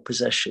default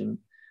position,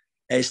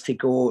 is to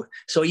go.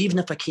 So even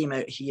if I came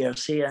out here,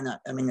 say, and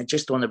I mean,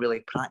 just on a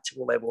really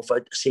practical level, if I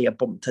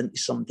bumped into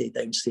somebody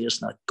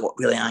downstairs and I got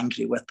really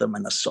angry with them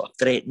and I sort of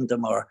threatened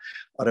them, or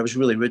I was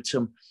really rude to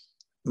them,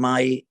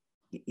 my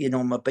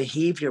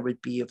behavior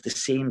would be of the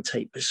same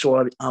type.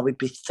 So I would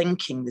be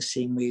thinking the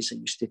same ways I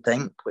used to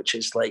think, which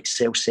is like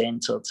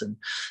self-centered and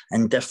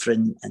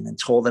indifferent and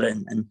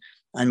intolerant.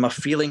 And my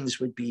feelings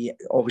would be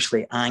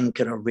obviously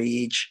anger or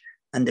rage.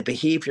 And the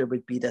behavior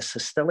would be this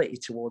hostility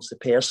towards the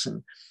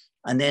person.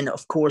 And then,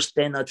 of course,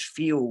 then I'd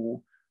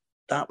feel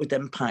that would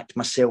impact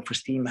my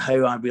self-esteem,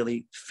 how I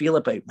really feel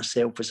about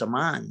myself as a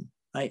man.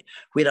 Right.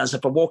 Whereas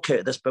if I walk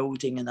out of this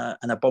building and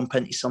I bump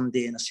into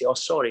somebody and I say, "Oh,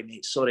 sorry,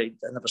 mate, sorry,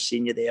 I never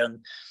seen you there,"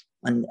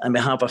 and we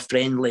have a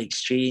friendly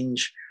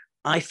exchange,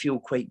 I feel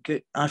quite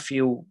good. I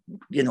feel,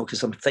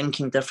 because I'm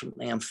thinking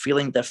differently, I'm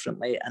feeling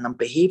differently, and I'm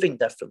behaving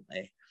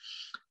differently.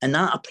 And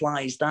that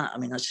applies that. I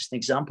mean, that's just an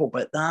example,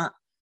 but that,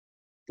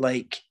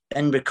 like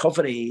in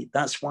recovery,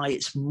 that's why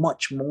it's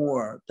much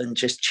more than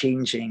just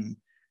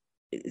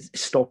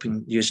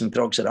stopping using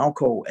drugs or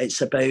alcohol.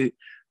 It's about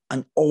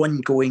an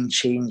ongoing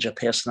change of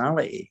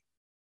personality.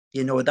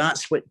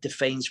 That's what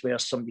defines where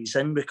somebody's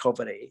in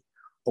recovery,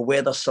 or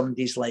whether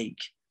somebody's like,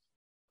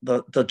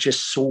 they're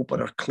just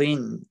sober or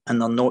clean and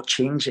they're not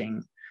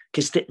changing.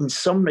 Because in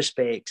some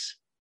respects,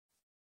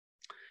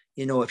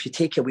 if you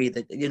take away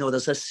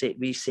there's this,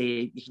 we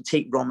say you can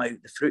take rum out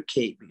the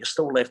fruitcake, but you're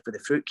still left with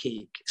the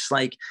fruitcake. It's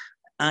like,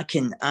 I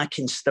can, if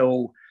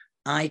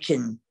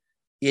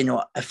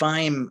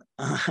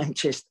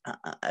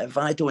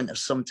I don't have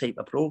some type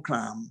of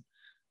program,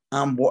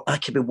 I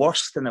could be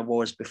worse than I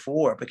was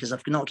before, because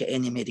I've not got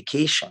any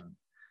medication,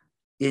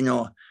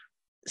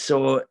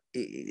 So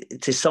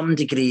to some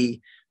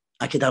degree,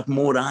 I could have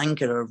more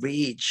anger or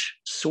rage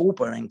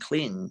sober and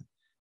clean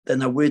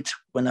than I would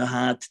when I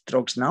had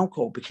drugs and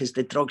alcohol, because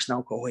the drugs and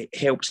alcohol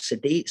helps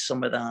sedate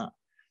some of that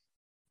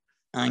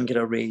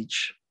anger or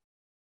rage.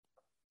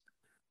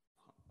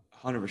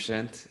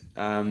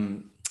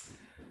 100%.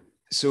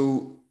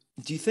 So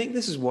do you think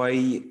this is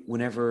why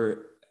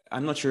whenever,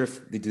 I'm not sure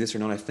if they do this or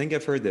not, I think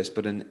I've heard this,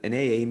 but in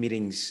AA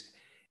meetings,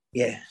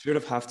 yeah, sort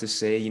of have to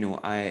say,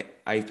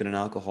 I've been an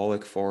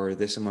alcoholic for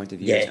this amount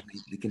of years, yeah. and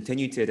they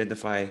continue to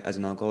identify as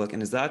an alcoholic.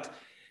 And do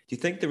you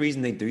think the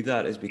reason they do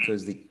that is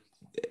because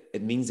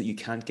it means that you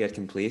can't get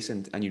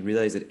complacent and you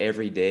realize that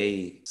every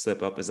day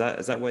slip up? Is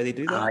that why they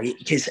do that?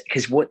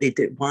 Because why they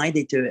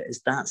do it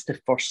is, that's the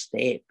first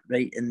step,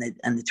 right? In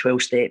the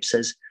 12 steps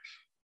is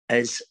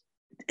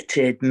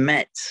to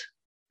admit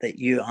that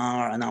you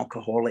are an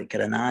alcoholic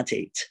or an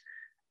addict,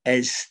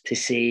 is to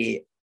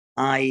say,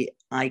 I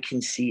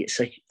can see.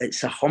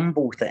 It's a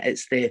humble thing.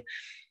 It's the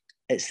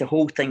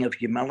whole thing of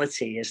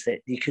humility, is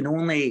that you can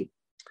only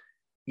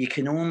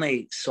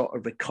sort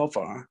of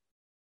recover.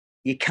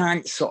 You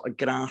can't sort of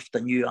graft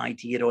a new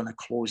idea on a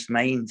closed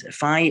mind.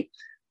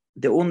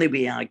 The only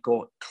way I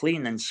got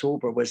clean and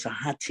sober was I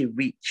had to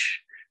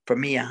reach a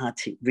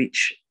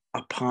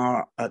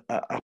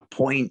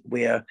point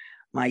where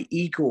my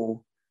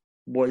ego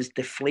was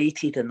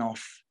deflated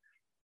enough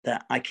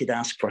that I could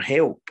ask for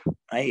help.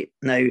 Right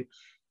now,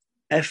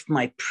 if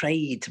my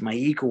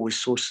ego was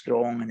so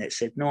strong and it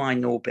said, "No, I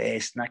know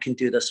best and I can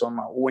do this on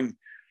my own,"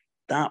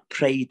 that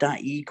pride, that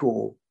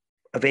ego,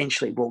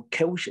 eventually will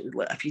kill you.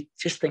 If you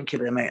just think of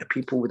the amount of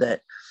people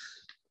that,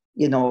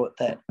 even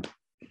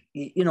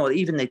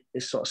the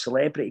sort of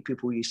celebrity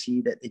people you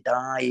see that they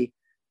die,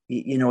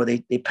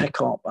 they pick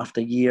up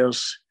after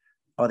years,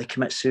 or they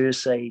commit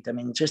suicide. I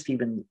mean, just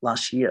even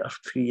last year, a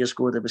few years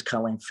ago, there was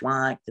Caroline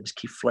Flack, there was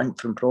Keith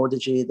Flint from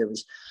Prodigy, there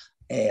was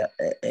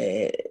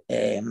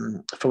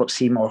Philip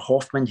Seymour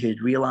Hoffman, who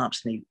had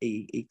relapsed and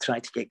he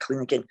tried to get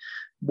clean again.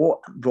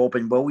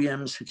 Robin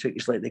Williams, who took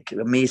his, like,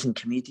 the amazing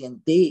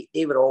comedian, they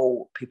were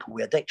all people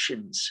with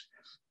addictions,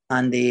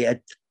 and they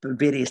had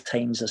various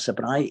times of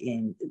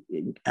sobriety,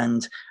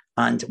 and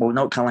well,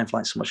 not Caroline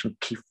Flack so much,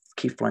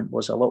 Keith Flint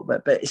was a little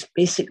bit, but it's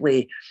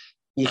basically,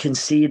 you can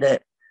see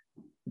that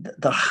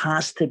there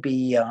has to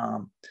be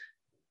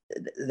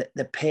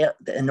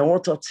in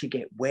order to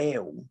get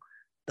well,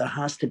 there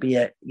has to be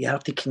you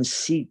have to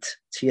concede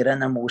to your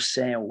innermost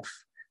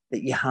self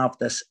that you have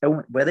this,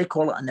 whether they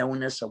call it an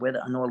illness, or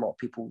whether, I know a lot of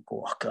people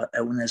go, "Oh God,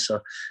 illness,"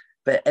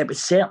 but it would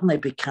certainly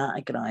be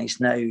categorized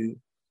now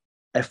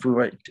if we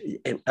were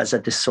as a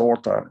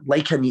disorder,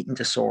 like an eating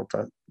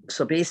disorder.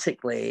 So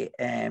basically,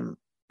 the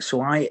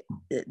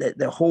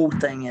whole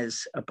thing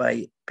is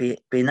about being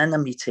in a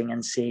meeting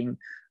and saying,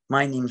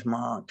 "My name's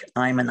Mark,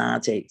 I'm an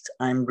addict."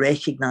 I'm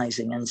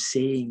recognizing and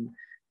saying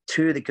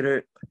to the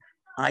group,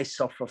 I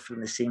suffer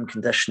from the same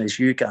condition as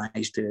you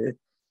guys do,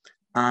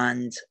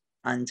 and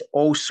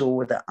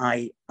also that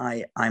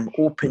I'm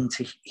open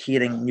to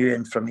hearing new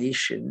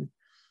information,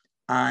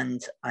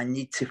 and I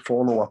need to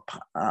follow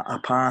a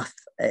path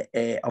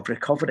of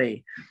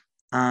recovery,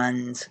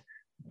 and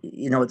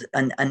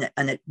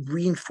and it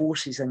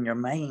reinforces in your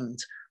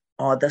mind,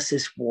 oh, this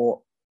is what,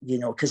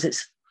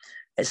 because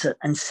it's an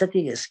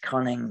insidious,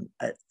 cunning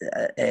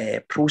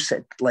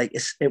process. Like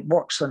it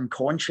works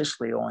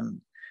unconsciously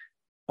on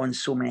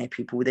so many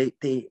people.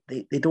 They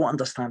don't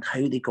understand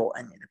how they got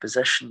into the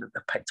position that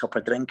they picked up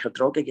a drink or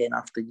drug again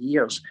after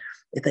years.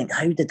 They think,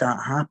 how did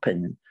that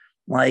happen?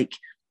 Like,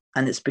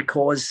 and it's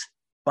because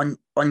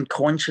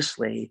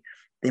unconsciously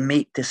they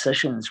make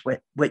decisions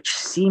which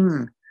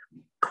seem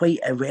quite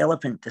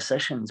irrelevant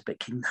decisions, but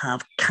can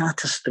have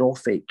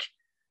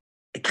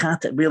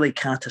really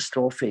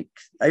catastrophic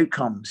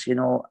outcomes, you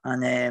know.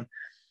 And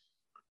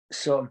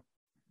so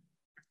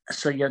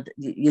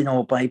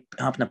by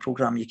having a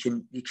program, you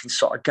can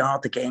sort of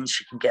guard against,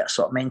 you can get a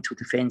sort of mental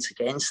defense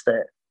against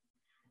it.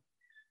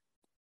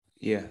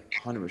 Yeah,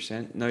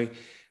 100%. Now,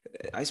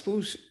 I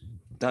suppose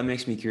that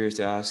makes me curious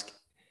to ask,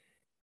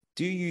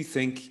 do you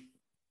think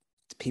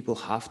people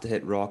have to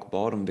hit rock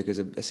bottom? Because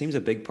it seems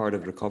a big part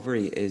of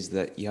recovery is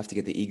that you have to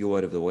get the ego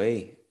out of the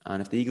way.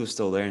 And if the ego's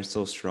still there and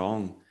still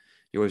strong,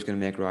 you're always going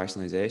to make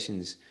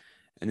rationalizations.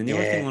 And then the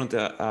other thing I wanted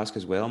to ask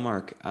as well,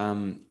 Mark,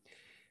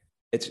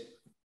 it's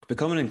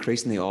becoming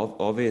increasingly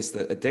obvious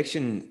that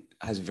addiction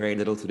has very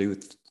little to do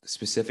with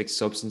specific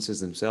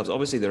substances themselves.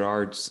 Obviously, there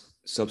are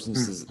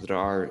substances that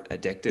are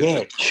addictive.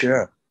 Yeah,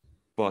 sure.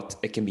 But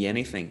it can be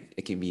anything.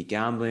 It can be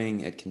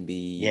gambling. It can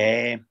be...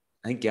 Yeah.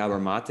 I think Gabor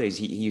Mates,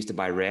 he used to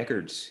buy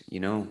records, you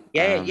know.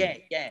 Yeah.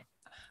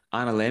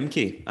 Anna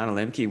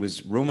Lemke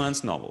was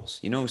romance novels,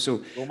 you know.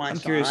 So romance,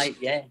 I'm curious,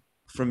 yeah.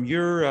 From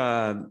your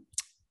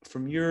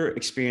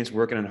experience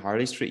working on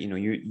Harley Street, you know,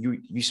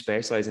 you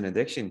specialize in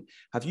addiction.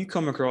 Have you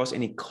come across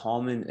any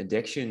common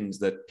addictions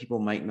that people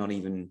might not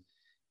even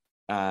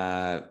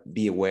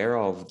be aware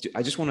of?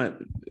 I just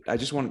want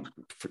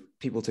for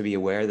people to be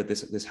aware that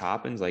this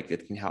happens. Like,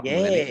 it can happen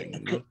with anything,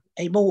 you know?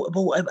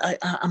 Well,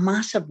 a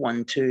massive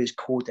one too is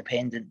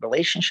codependent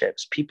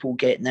relationships. People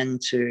getting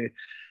into,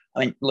 I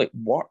mean,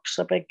 work's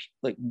a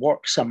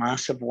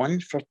massive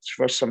one for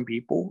some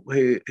people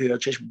who are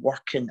just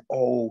working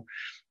all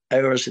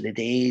hours of the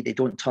day. They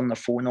don't turn their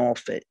phone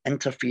off. It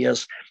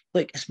interferes.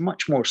 Like, it's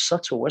much more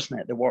subtle, isn't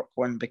it? The work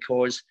one,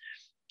 because,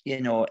 you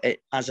know,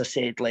 as I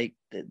said, like,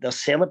 they're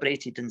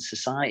celebrated in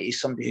society.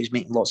 Somebody who's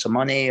making lots of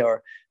money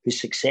or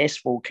who's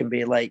successful can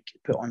be like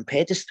put on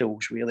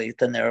pedestals, really,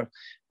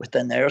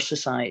 within their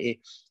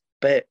society.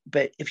 But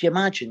if you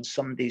imagine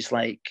somebody's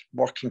like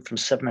working from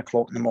 7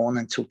 o'clock in the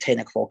morning till 10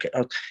 o'clock,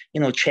 or,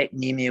 you know, checking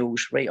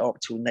emails right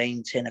up till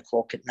 9, 10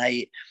 o'clock at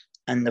night,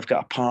 and they've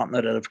got a partner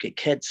or they've got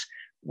kids,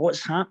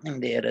 what's happening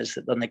there is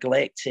that they're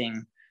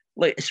neglecting.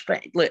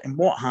 And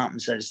what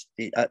happens is,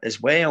 as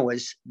well,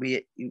 is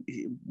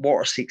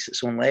water seeks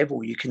its own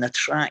level. You can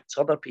attract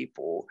other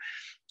people.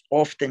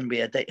 Often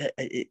you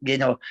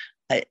know,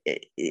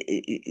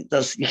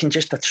 you can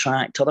just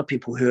attract other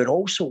people who are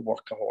also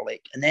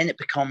workaholic, and then it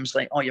becomes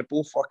like, oh, you're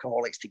both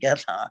workaholics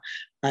together,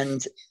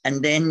 and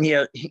then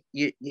you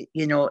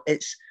know,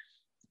 it's,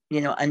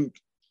 you know, and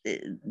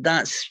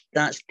that's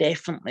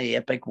definitely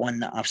a big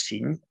one that I've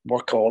seen.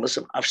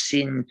 Workaholism. I've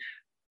seen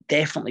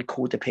definitely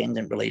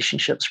codependent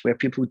relationships where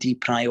people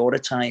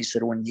deprioritize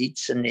their own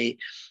needs, and they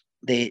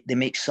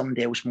make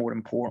somebody else more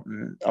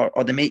important,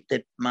 or they make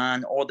the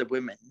man or the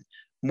woman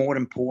more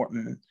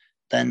important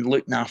than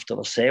looking after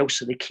themselves.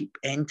 So they keep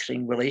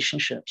entering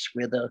relationships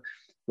where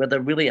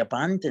they're really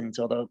abandoned,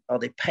 or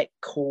they pick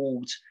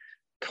cold,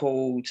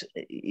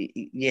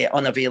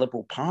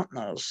 unavailable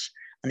partners,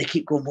 and they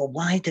keep going, well,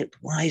 why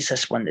is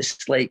this one?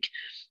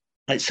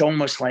 It's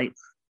almost like,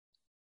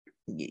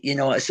 you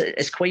know,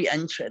 it's quite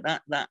interesting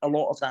that a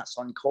lot of that's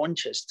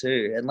unconscious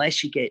too.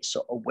 Unless you get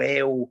sort of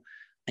well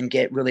and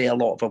get really a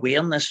lot of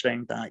awareness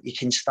around that, you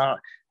can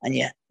start. And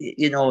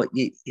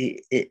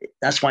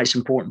that's why it's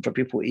important for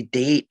people to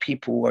date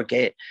people or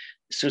get,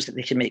 so that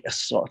they can make a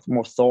sort of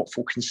more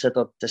thoughtful,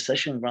 considered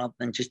decision rather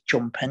than just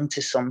jump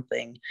into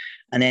something.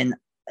 And then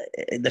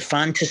the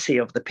fantasy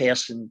of the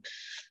person,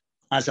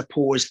 as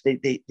opposed,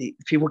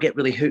 people get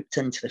really hooked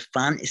into the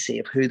fantasy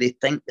of who they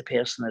think the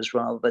person is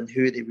rather than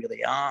who they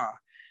really are.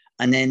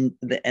 And then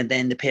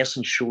the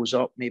person shows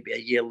up maybe a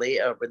year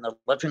later when they're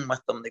living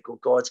with them. They go,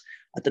 God,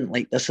 I didn't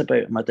like this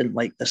about him. I didn't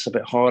like this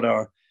about her.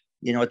 Or,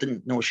 you know, I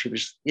didn't know she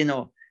was, you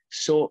know.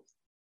 So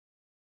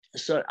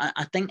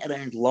I think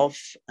around love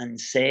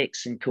and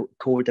sex and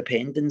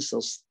codependence,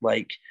 there's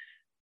like,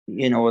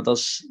 you know,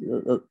 there's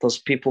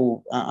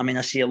people. I mean,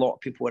 I see a lot of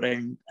people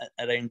around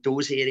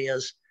those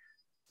areas.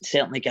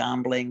 Certainly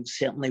gambling,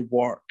 certainly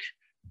work.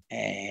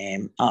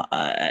 In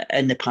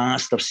the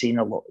past, I've seen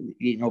a lot,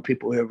 you know,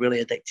 people who are really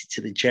addicted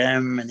to the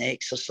gym and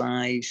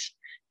exercise,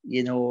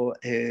 you know,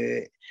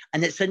 and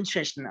it's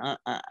interesting.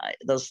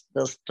 There's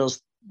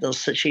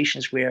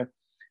situations where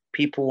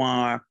people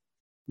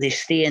they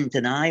stay in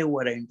denial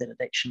around their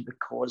addiction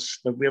because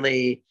they're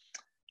really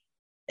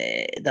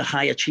they're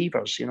high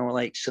achievers, you know,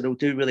 like, so they'll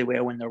do really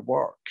well in their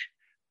work,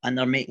 and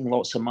they're making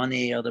lots of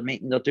money, or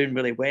they're doing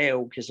really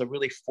well because they're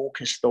really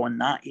focused on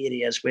that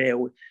area as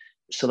well.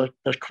 So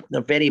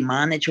they're very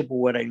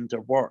manageable around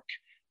their work,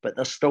 but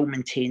they're still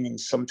maintaining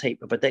some type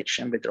of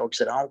addiction with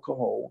drugs and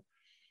alcohol.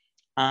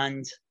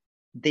 And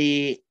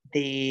they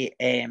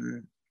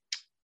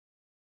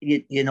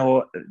you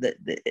know,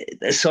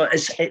 so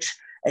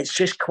it's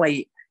just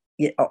quite.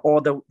 Yeah, or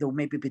they'll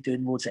maybe be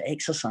doing loads of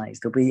exercise.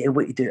 They'll be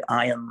able to do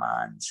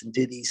Ironmans and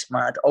do these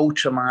mad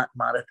ultra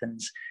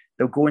marathons.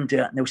 They'll go and do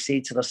it, and they'll say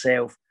to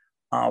themselves,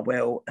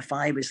 well, if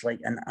I was like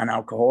an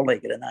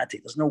alcoholic or an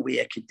addict, there's no way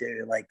I could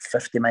do like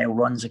 50-mile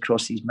runs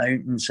across these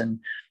mountains and,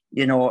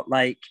 you know,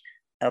 like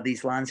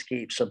these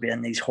landscapes or be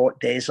in these hot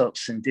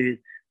deserts and do,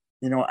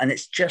 you know, and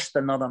it's just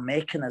another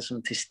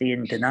mechanism to stay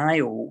in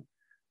denial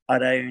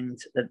around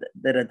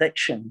their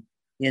addiction,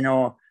 you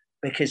know,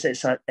 because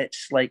it's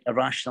like a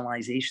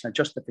rationalization, a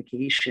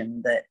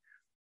justification that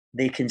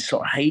they can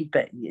sort of hide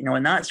it, you know,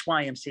 and that's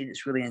why I'm saying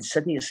it's really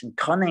insidious and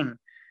cunning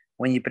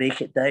when you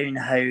break it down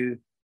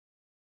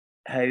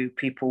how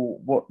people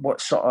what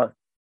sort of,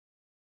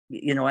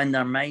 you know, in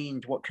their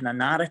mind, what kind of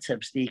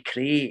narratives they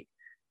create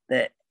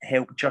that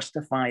help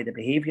justify the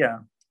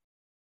behavior.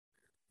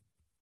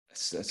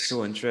 That's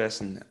so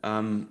interesting.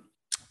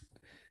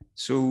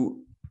 So,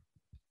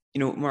 you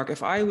know, Mark,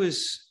 if I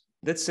was,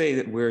 let's say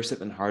that we're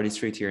sitting in Harley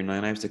Street here now,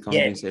 and I was to come to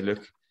you and say,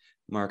 look,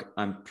 Mark,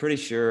 I'm pretty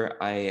sure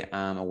I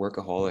am a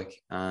workaholic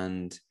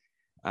and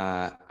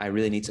I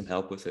really need some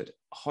help with it.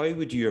 How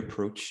would you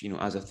approach, you know,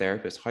 as a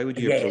therapist, how would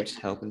you approach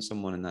helping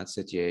someone in that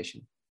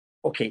situation?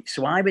 Okay,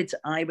 so I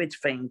would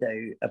find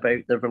out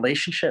about their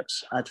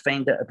relationships. I'd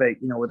find out about,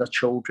 you know, their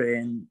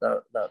children,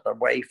 their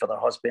wife or their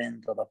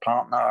husband or their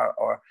partner,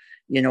 or,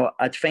 you know,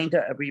 I'd find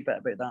out a wee bit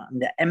about that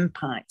and the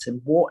impact and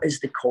what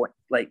is the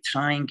like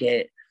try and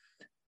get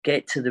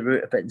to the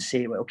root of it and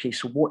say, well, okay,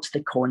 so what's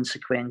the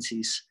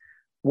consequences?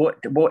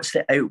 What's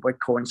the outward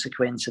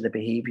consequence of the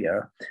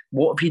behavior?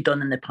 What have you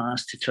done in the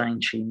past to try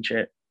and change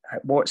it?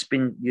 What's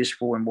been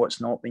useful and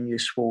what's not been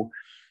useful?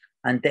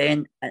 And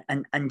then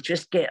and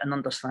just get an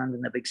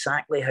understanding of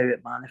exactly how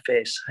it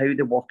manifests, how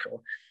the worker,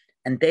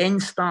 and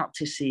then start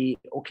to say,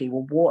 okay,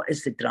 well, what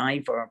is the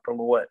driver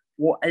below it?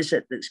 What is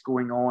it that's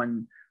going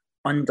on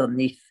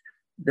underneath?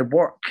 The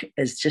work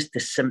is just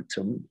a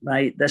symptom,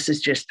 right? This is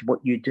just what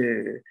you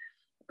do.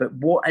 But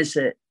what is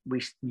it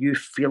you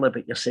feel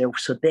about yourself?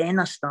 So then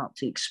I start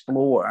to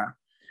explore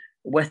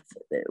with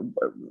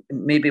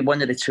maybe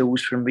one of the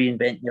tools from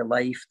Reinventing Your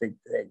Life, the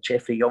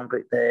Jeffrey Young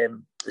book,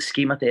 the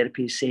schema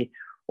therapy, say,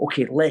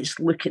 okay, let's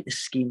look at the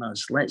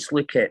schemas. Let's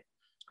look at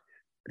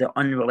the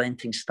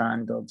unrelenting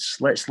standards.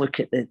 Let's look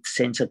at the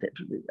sense of it.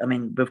 I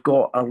mean, we've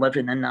got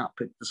 11 in that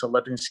book. There's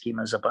 11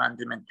 schemas: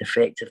 abandonment,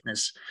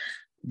 defectiveness,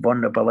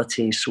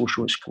 vulnerability,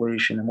 social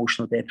exclusion,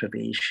 emotional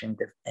deprivation,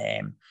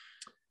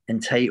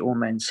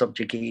 entitlement,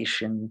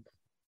 subjugation,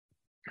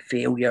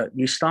 failure.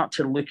 You'd start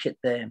to look at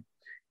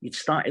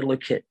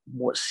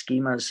what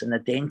schemas and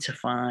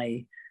identify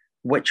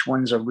which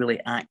ones are really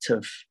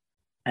active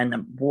and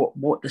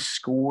what the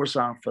scores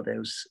are for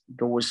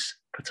those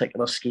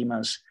particular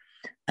schemas.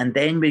 And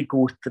then we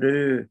go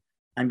through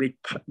and we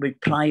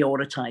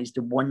prioritize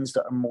the ones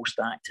that are most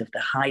active,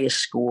 the highest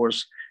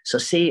scores. So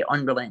say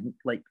unrelenting,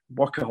 like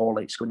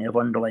workaholics going to have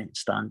unrelenting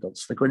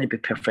standards. They're going to be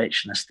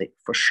perfectionistic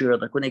for sure.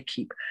 They're going to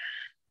keep,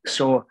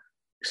 so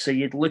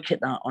you'd look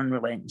at that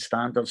unrelenting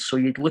standards. So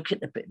you'd look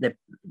at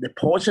the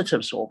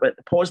positives of it.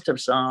 The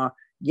positives are,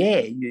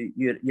 yeah,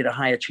 you're a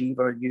high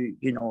achiever. You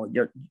know,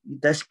 you're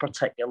this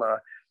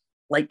particular,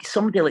 like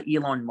somebody like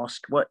Elon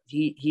Musk,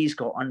 he's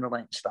got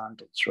unrelenting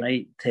standards,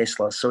 right?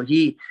 Tesla. So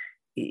he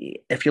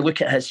if you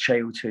look at his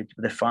childhood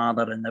with the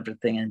father and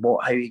everything and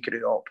how he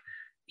grew up,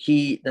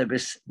 there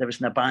was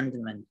an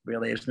abandonment,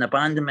 really. There was an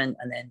abandonment,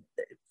 and then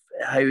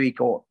how he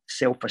got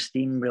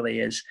self-esteem really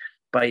is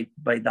by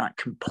that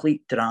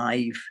complete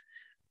drive.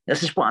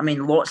 This is what I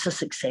mean. Lots of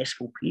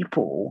successful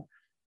people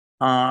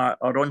are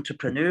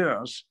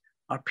entrepreneurs,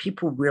 are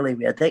people really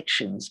with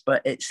addictions,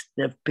 but they've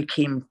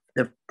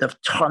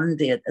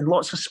turned it. And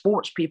lots of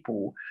sports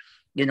people,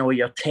 you know,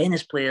 your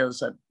tennis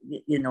players,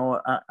 you know,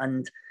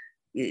 and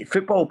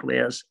football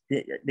players,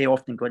 they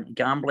often go into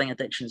gambling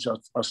addictions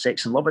or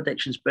sex and love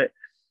addictions, but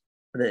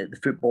the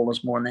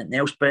footballers more than anything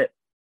else. But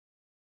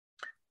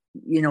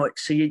you know,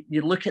 so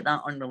you look at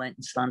that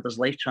unrelenting standards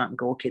life chart and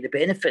go, okay, the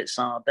benefits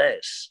are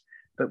this,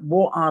 but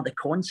what are the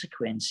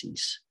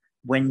consequences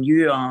when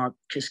you are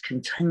just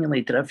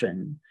continually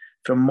driven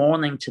from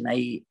morning to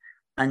night,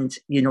 and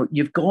you know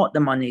you've got the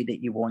money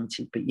that you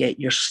wanted, but yet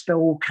you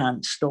still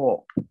can't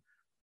stop.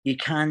 You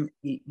can't.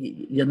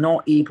 You're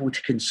not able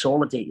to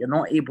consolidate. You're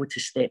not able to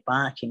step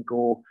back and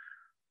go,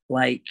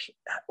 like,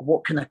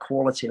 what kind of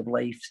quality of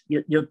life?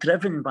 You're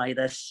driven by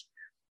this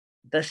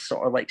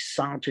sort of like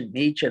sergeant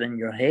major in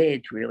your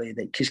head, really,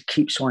 that just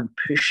keeps on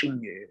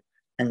pushing you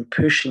and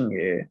pushing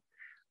you.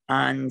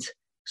 And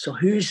so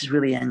who's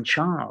really in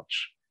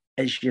charge?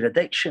 Is your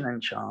addiction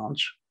in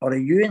charge, or are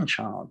you in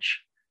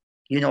charge?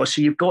 You know,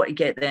 so you've got to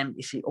get them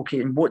to say,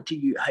 okay, and how do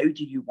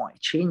you want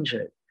to change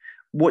it?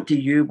 What do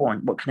you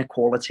want? What kind of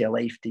quality of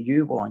life do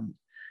you want?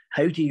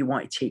 How do you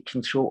want to take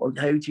control, or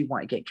how do you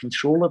want to get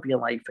control of your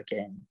life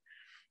again?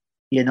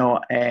 You know,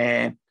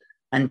 and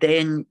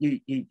then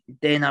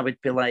then I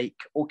would be like,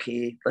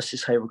 okay, this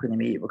is how we're going to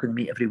meet. We're going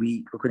to meet every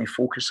week. We're going to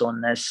focus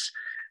on this.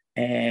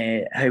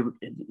 How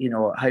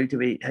do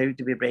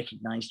we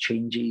recognize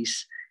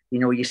changes?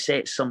 you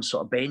set some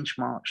sort of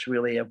benchmarks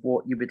really of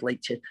what you would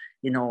like to,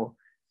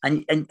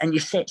 and you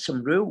set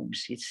some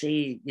rules. You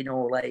say,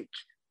 like,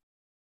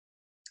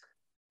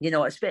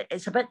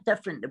 it's a bit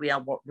different the way I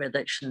work with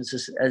addictions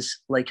as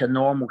like a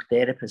normal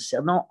therapist.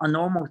 Not a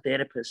normal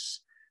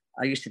therapist.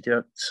 I used to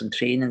do some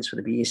trainings for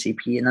the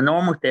BACP, and a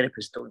normal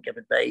therapist don't give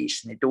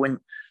advice, and they don't,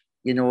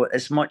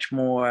 it's much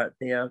more,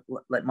 they're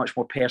like much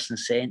more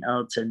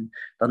person-centered, and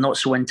they're not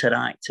so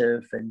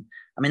interactive. And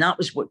I mean, that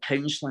was what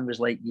counselling was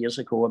like years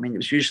ago. I mean, it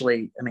was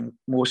usually,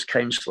 most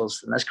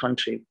counsellors in this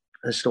country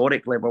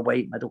historically were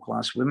white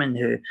middle-class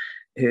women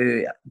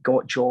who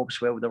got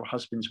jobs while their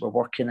husbands were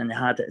working, and they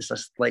had it as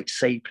this like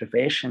side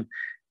profession.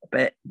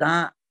 But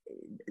that,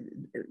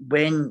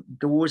 when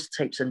those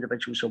types of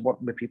individuals are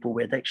working with people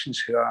with addictions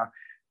who are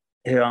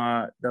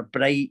they're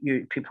bright.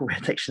 People with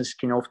addictions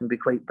can often be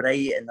quite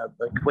bright, and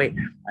they're quite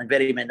and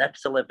very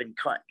manipulative, and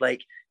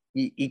like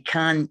you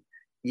can't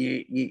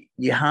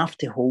you have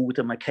to hold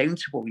them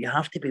accountable. You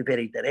have to be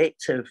very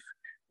directive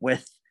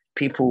with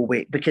people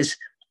because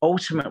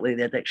ultimately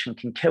the addiction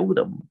can kill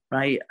them,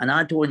 right? And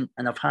I've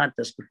had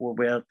this before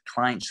where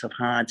clients have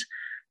had,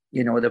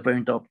 they're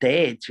bound up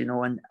dead,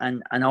 and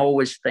I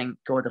always think,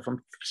 God, if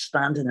I'm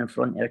standing in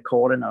front of a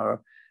coroner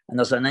and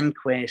there's an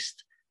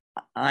inquest,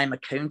 I'm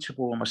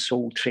accountable. I'm a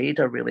sole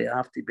trader, really. I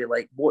have to be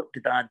like, what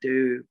did I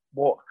do?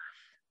 What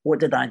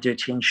did I do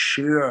to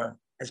ensure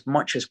as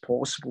much as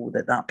possible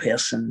that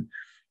person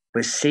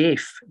was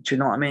safe? Do you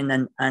know what I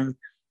mean? And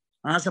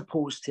as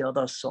opposed to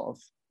other sort of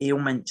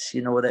ailments,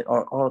 that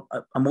or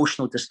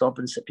emotional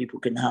disturbance that people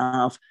can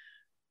have,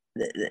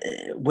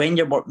 when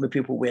you're working with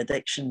people with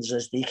addictions,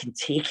 is they can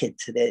take it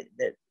to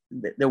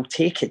they'll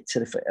take it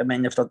to the. I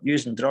mean, if they're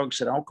using drugs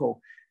or alcohol,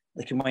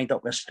 they can wind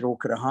up with a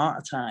stroke or a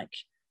heart attack.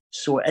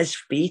 So it is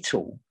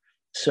fatal.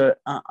 So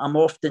I'm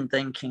often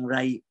thinking,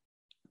 right,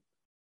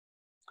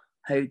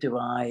 how do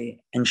I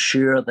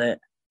ensure that?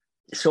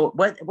 So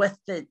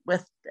with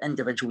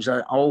individuals,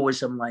 I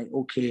always am like,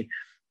 okay,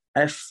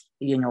 if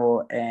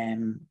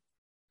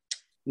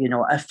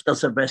if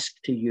there's a risk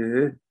to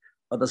you,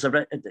 or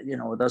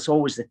there's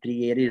always the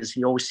three areas.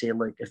 You always say,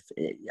 like, if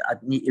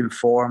I'd need to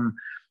inform,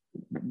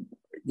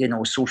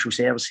 social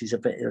services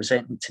if it was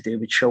anything to do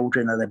with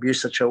children or the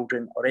abuse of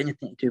children, or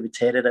anything to do with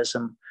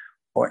terrorism,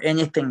 or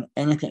anything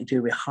to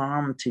do with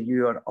harm to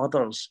you or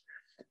others.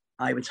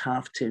 I would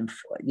have to,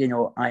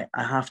 I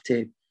have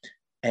to,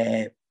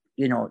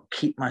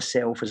 keep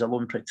myself as a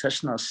lone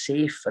practitioner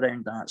safe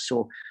around that.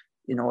 So,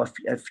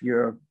 if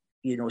you're,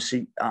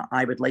 so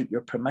I would like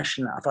your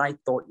permission. If I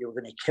thought you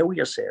were going to kill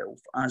yourself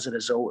as a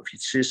result, if you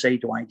had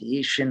suicidal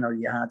ideation, or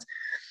you had,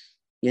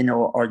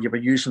 or you were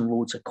using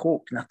loads of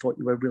coke, and I thought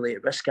you were really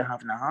at risk of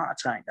having a heart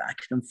attack, that I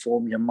could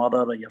inform your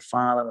mother or your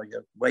father or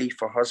your wife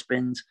or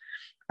husband.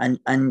 And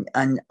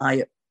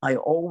I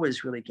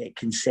always really get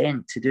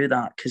consent to do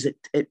that, because it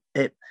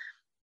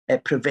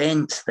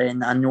prevents.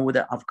 Then I know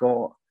that I've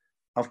got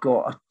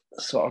a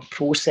sort of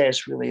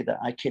process really that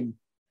I can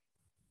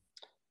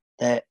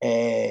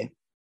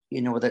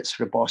that's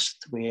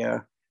robust,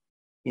 where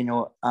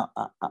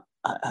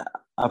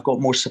I've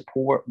got more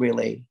support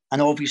really.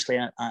 And obviously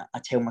I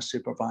tell my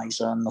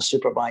supervisor, and my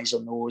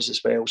supervisor knows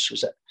as well, so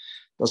that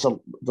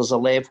there's a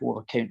level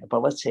of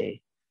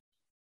accountability.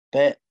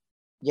 But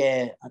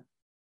I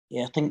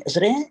think, was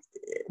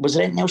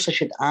there anything else I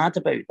should add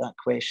about that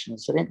question?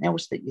 Is there anything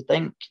else that you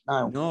think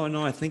now?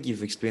 No, I think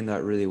you've explained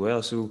that really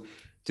well. So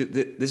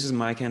this is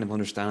my kind of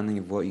understanding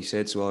of what you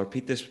said. So I'll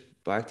repeat this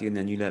back to you, and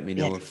then you let me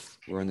know if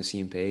we're on the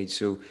same page.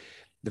 So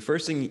the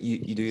first thing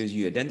you do is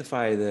you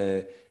identify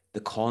the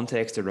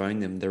context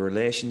around them, their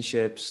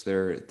relationships,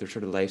 their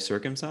sort of life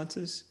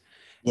circumstances.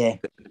 Yeah.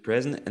 The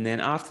present. And then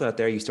after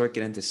that, you start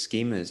getting into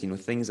schemas,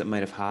 things that might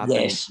have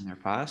happened in their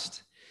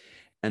past.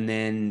 And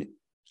then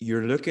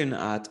you're looking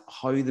at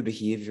how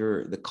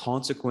the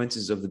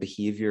consequences of the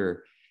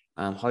behavior,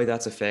 how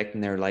that's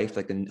affecting their life,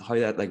 and how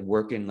that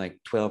working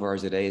 12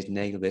 hours a day is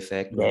negatively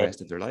affecting the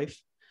rest of their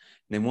life.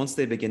 And then once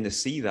they begin to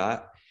see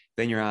that,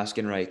 then you're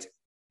asking, right,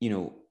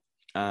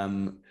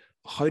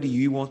 how do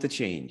you want to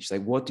change?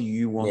 What do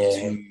you want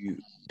to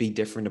be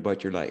different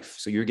about your life?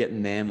 So you're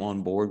getting them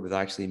on board with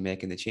actually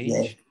making the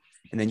change.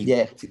 And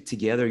then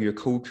together you're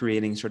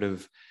co-creating sort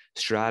of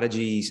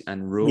strategies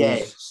and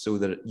rules so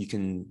that you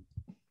can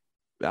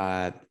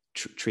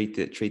treat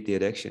the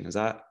addiction. Is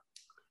that?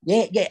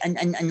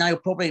 And now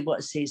probably what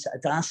it says,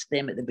 I'd ask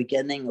them at the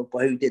beginning of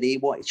how do they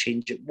want to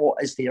change it,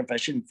 what is their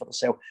vision for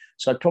themselves.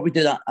 So I'd probably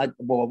do that. I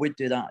would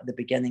do that at the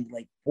beginning,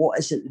 like, what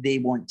is it they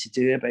want to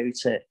do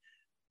about it?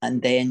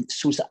 And then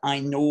so that I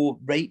know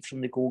right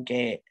from the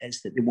go-get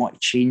is that they want to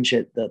change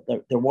it,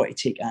 that they want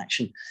to take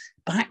action.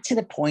 Back to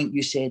the point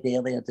you said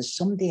earlier, does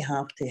somebody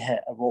have to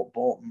hit a rock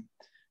bottom?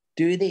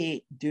 Do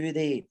they?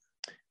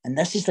 And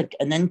this is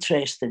an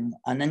interesting,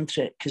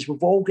 because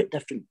we've all got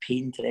different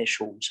pain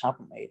thresholds,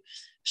 haven't we?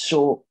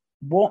 So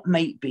what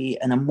might be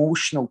an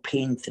emotional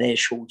pain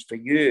threshold for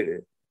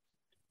you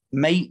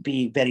might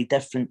be very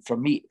different for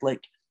me.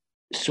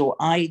 So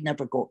I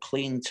never got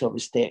clean till I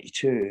was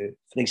 32,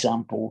 for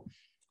example,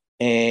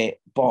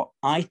 But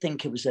I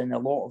think it was in a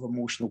lot of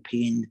emotional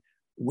pain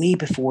way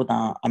before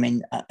that. I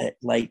mean, I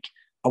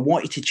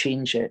wanted to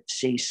change it,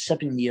 say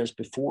 7 years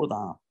before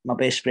that. My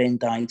best friend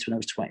died when I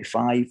was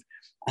 25.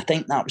 I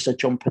think that was a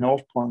jumping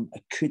off point.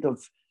 I could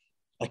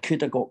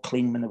have got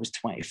clean when I was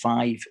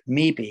 25,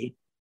 maybe.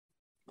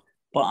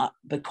 But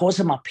because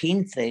of my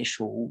pain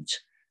threshold,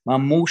 my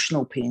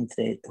emotional pain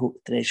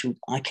threshold,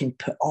 I can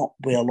put up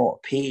with a lot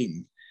of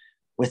pain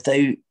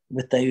without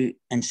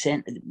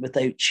incentive,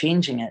 without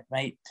changing it,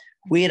 right?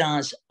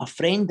 Whereas a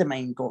friend of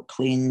mine got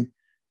clean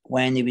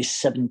when he was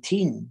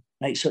 17,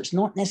 right? So it's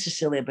not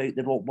necessarily about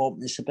the rock bottom,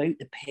 it's about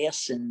the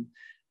person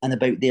and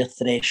about their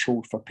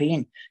threshold for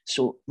pain.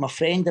 So my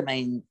friend of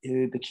mine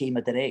who became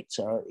a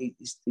director,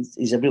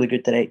 he's a really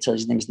good director.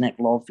 His name's Nick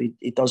Love.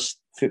 He does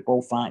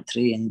Football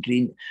Factory and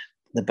Green,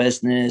 The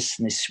Business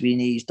and The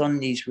Sweeney. He's done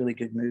these really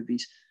good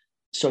movies.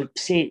 So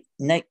say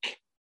Nick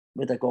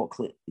would have got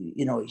clean,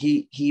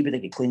 he would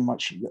have got clean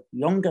much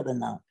younger than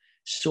that.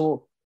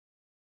 So,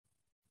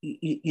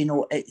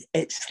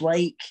 it's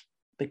like,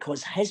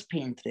 because his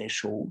pain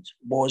threshold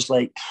was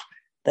like,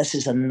 this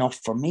is enough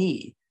for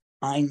me,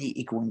 I need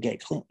to go and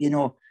get clean,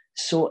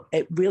 So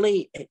it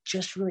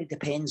just really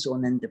depends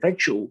on the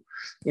individual,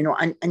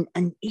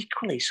 and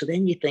equally. So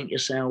then you think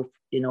yourself,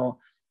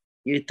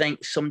 you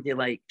think somebody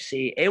like,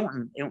 say,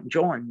 Elton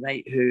John,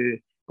 right, who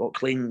got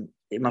clean.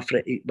 My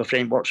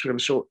friend works for him,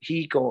 so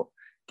he got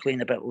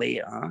clean a bit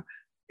later.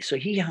 So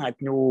he had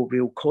no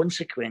real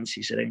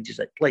consequences around his,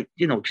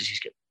 because he's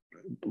got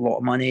a lot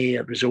of money,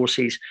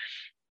 resources,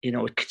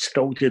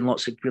 still doing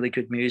lots of really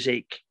good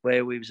music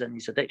while he was in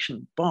his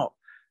addiction. But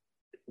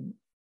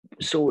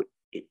so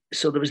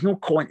there was no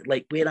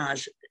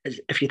whereas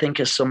if you think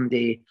of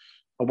somebody,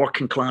 a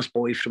working class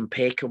boy from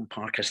Peckham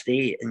Park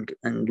Estate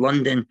in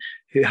London,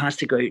 who has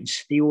to go out and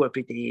steal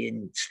every day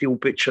and steal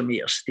butcher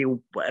meat or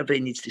steal whatever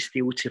he needs to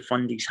steal to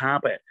fund his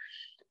habit.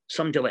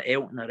 Somebody like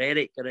Elton or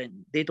Eric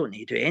they don't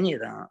need to do any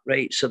of that,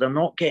 right? So they're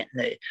not going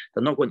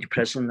to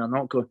prison, they're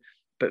not going.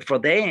 But for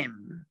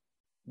them,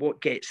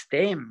 what gets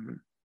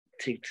them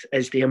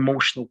is the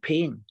emotional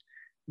pain.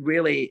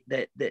 Really,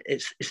 that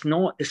it's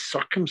not the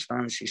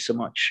circumstances so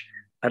much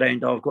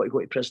around, I've got to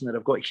go to prison or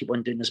I've got to keep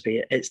on doing this, but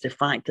it's the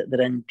fact that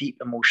they're in deep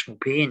emotional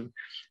pain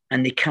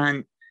and they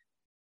can't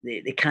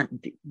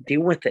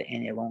deal with it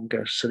any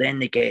longer. So then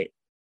they get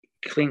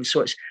clean.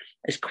 So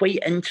it's quite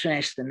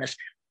interesting, this.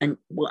 And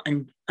what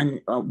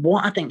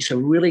I think is a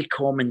really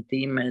common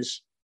theme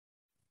is,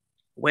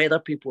 whether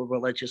people are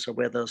religious or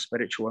whether they're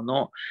spiritual or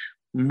not,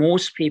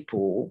 most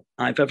people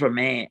I've ever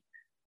met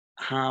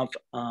have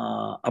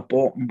a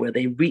bottom where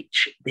they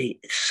reach,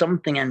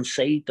 something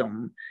inside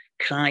them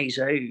cries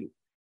out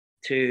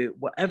to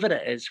whatever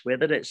it is,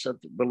 whether it's a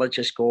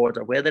religious God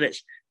or whether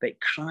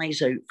but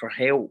cries out for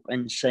help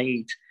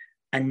inside,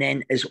 and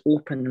then is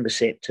open and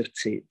receptive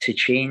to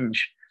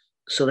change.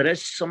 So there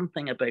is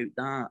something about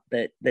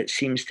that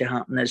seems to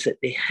happen, is that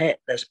they hit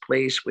this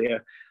place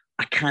where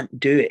I can't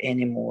do it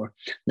anymore.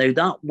 Now,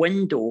 that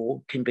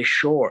window can be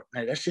short.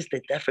 Now, this is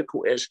the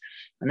difficulties,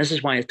 and this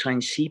is why I try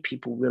and see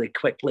people really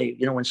quickly.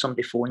 When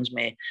somebody phones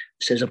me,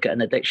 says I've got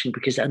an addiction,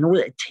 because I know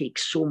that it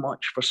takes so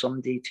much for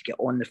somebody to get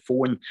on the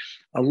phone.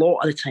 A lot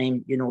of the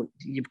time,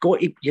 you've got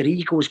to, your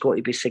ego's got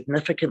to be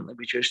significantly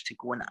reduced to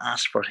go and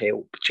ask for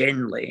help,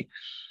 generally.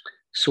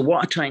 So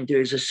what I try and do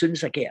is, as soon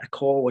as I get a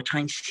call, I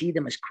try and see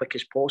them as quick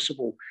as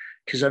possible,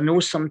 because I know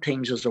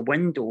sometimes there's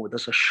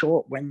a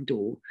short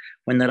window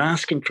when they're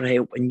asking for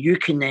help, and you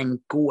can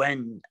then go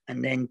in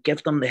and then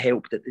give them the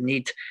help that they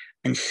need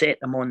and set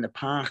them on the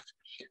path.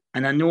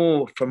 And I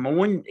know from my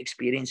own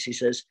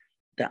experiences is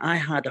that I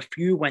had a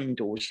few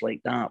windows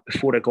like that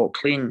before I got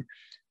clean,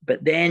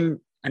 but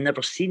then I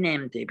never seen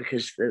MD,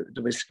 because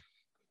there was,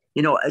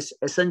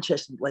 it's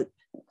interesting, like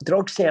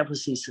drug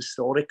services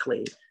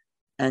historically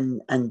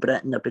in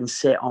Britain have been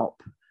set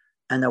up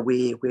in a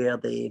way where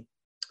they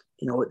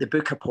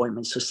book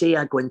appointments. So say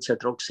I go into a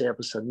drug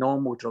service, a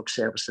normal drug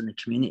service in the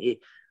community,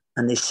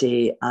 and they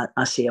say,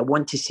 I say, I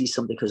want to see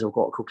somebody because I've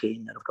got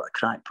cocaine or I've got a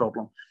crack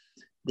problem.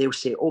 They'll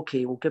say,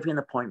 okay, we'll give you an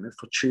appointment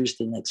for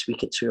Tuesday next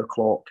week at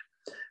 2:00,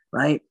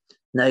 right?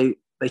 Now,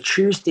 by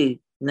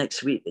Tuesday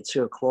next week at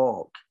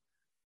 2:00,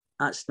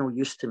 that's no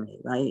use to me,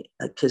 right?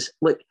 Because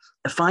look,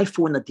 if I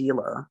phone a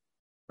dealer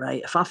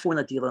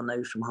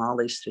now from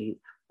Harley Street,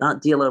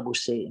 that dealer will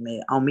say to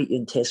me, I'll meet you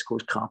in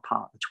Tesco's car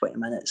park in 20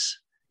 minutes.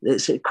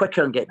 It's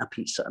quicker than getting a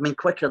pizza. I mean,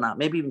 quicker than that,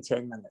 maybe even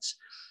 10 minutes.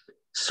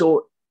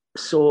 So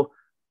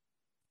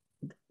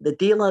the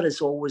dealer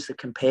is always the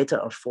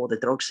competitor for the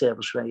drug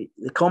service, right?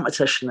 The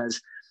competition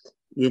is,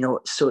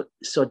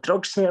 so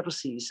drug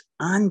services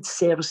and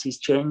services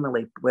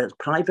generally, whether it's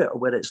private or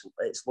whether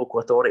it's local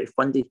authority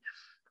funded,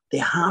 they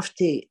have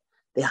to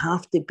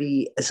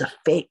be as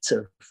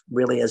effective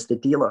really as the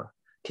dealer.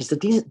 Because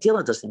the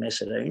dealer doesn't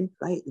mess around,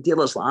 right? The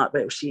dealer's like,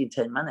 right, we'll see you in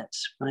 10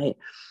 minutes, right?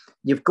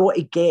 You've got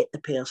to get the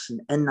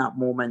person in that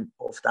moment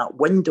of that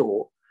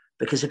window,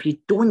 because if you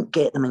don't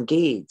get them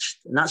engaged,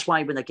 and that's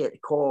why when I get the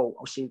call,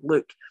 I'll say,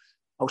 look,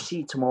 I'll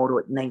see you tomorrow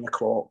at 9:00,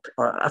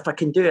 or if I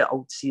can do it,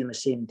 I'll see you on the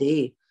same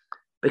day,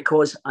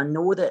 because I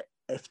know that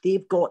if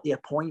they've got the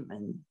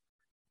appointment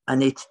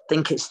and they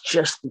think it's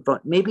just,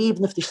 but maybe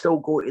even if they still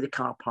go to the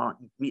car park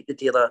and meet the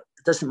dealer,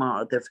 it doesn't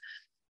matter.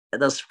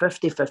 There's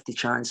 50-50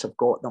 chance I've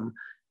got them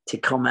to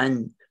come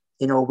in,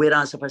 you know,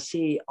 whereas if I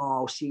say, oh,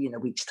 I'll see you in a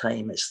week's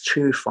time, it's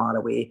too far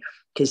away.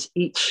 Because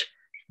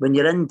when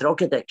you're in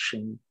drug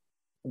addiction,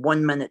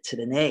 1 minute to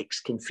the next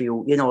can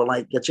feel, you know,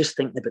 like you're just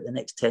thinking about the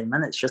next 10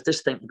 minutes. You're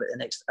just thinking about the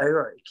next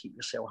hour to keep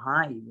yourself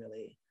high,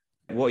 really.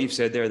 What you've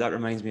said there, that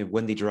reminds me of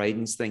Wendy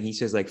Dryden's thing. He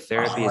says like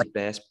therapy is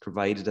best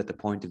provided at the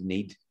point of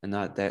need. And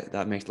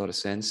that makes a lot of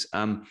sense.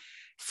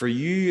 For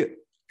you,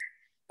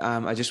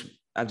 I'm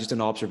just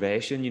an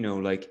observation, you know,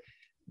 like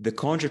the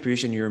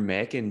contribution you're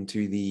making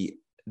to the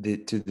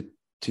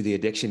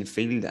addiction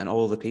field and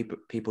all the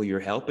people you're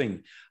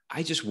helping.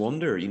 I just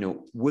wonder, you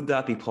know, would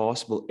that be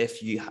possible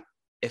if you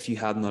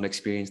had not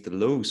experienced the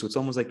lows? So it's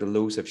almost like the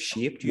lows have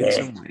shaped you in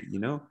some way, you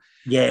know?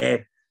 Yeah.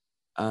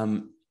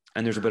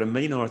 And there's about a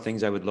million other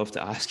things I would love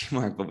to ask you,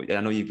 Mark, but I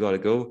know you've got to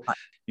go.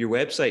 Your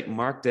website,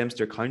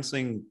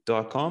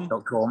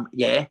 markdempstercounseling.com.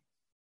 Yeah.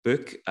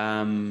 Book,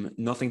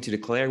 Nothing to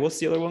Declare. What's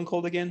the other one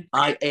called again?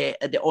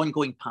 The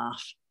Ongoing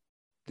Path.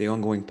 The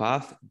Ongoing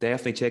Path.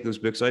 Definitely check those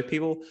books out,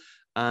 people.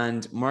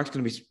 And Mark's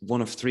going to be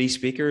one of 3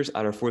 speakers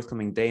at our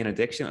forthcoming Day in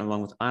Addiction,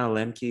 along with Anna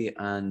Lemke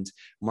and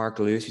Mark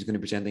Lewis, who's going to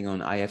be presenting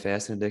on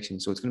IFS and addiction.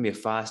 So it's going to be a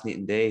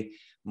fascinating day.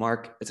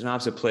 Mark, it's an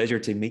absolute pleasure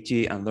to meet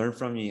you and learn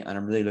from you. And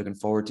I'm really looking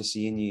forward to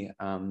seeing you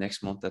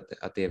next month at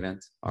the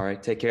event. All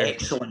right, take care.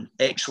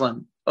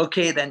 Excellent.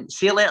 Okay, then.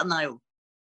 See you later now.